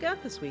that's all we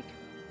got this week.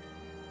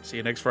 See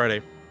you next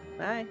Friday.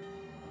 Bye.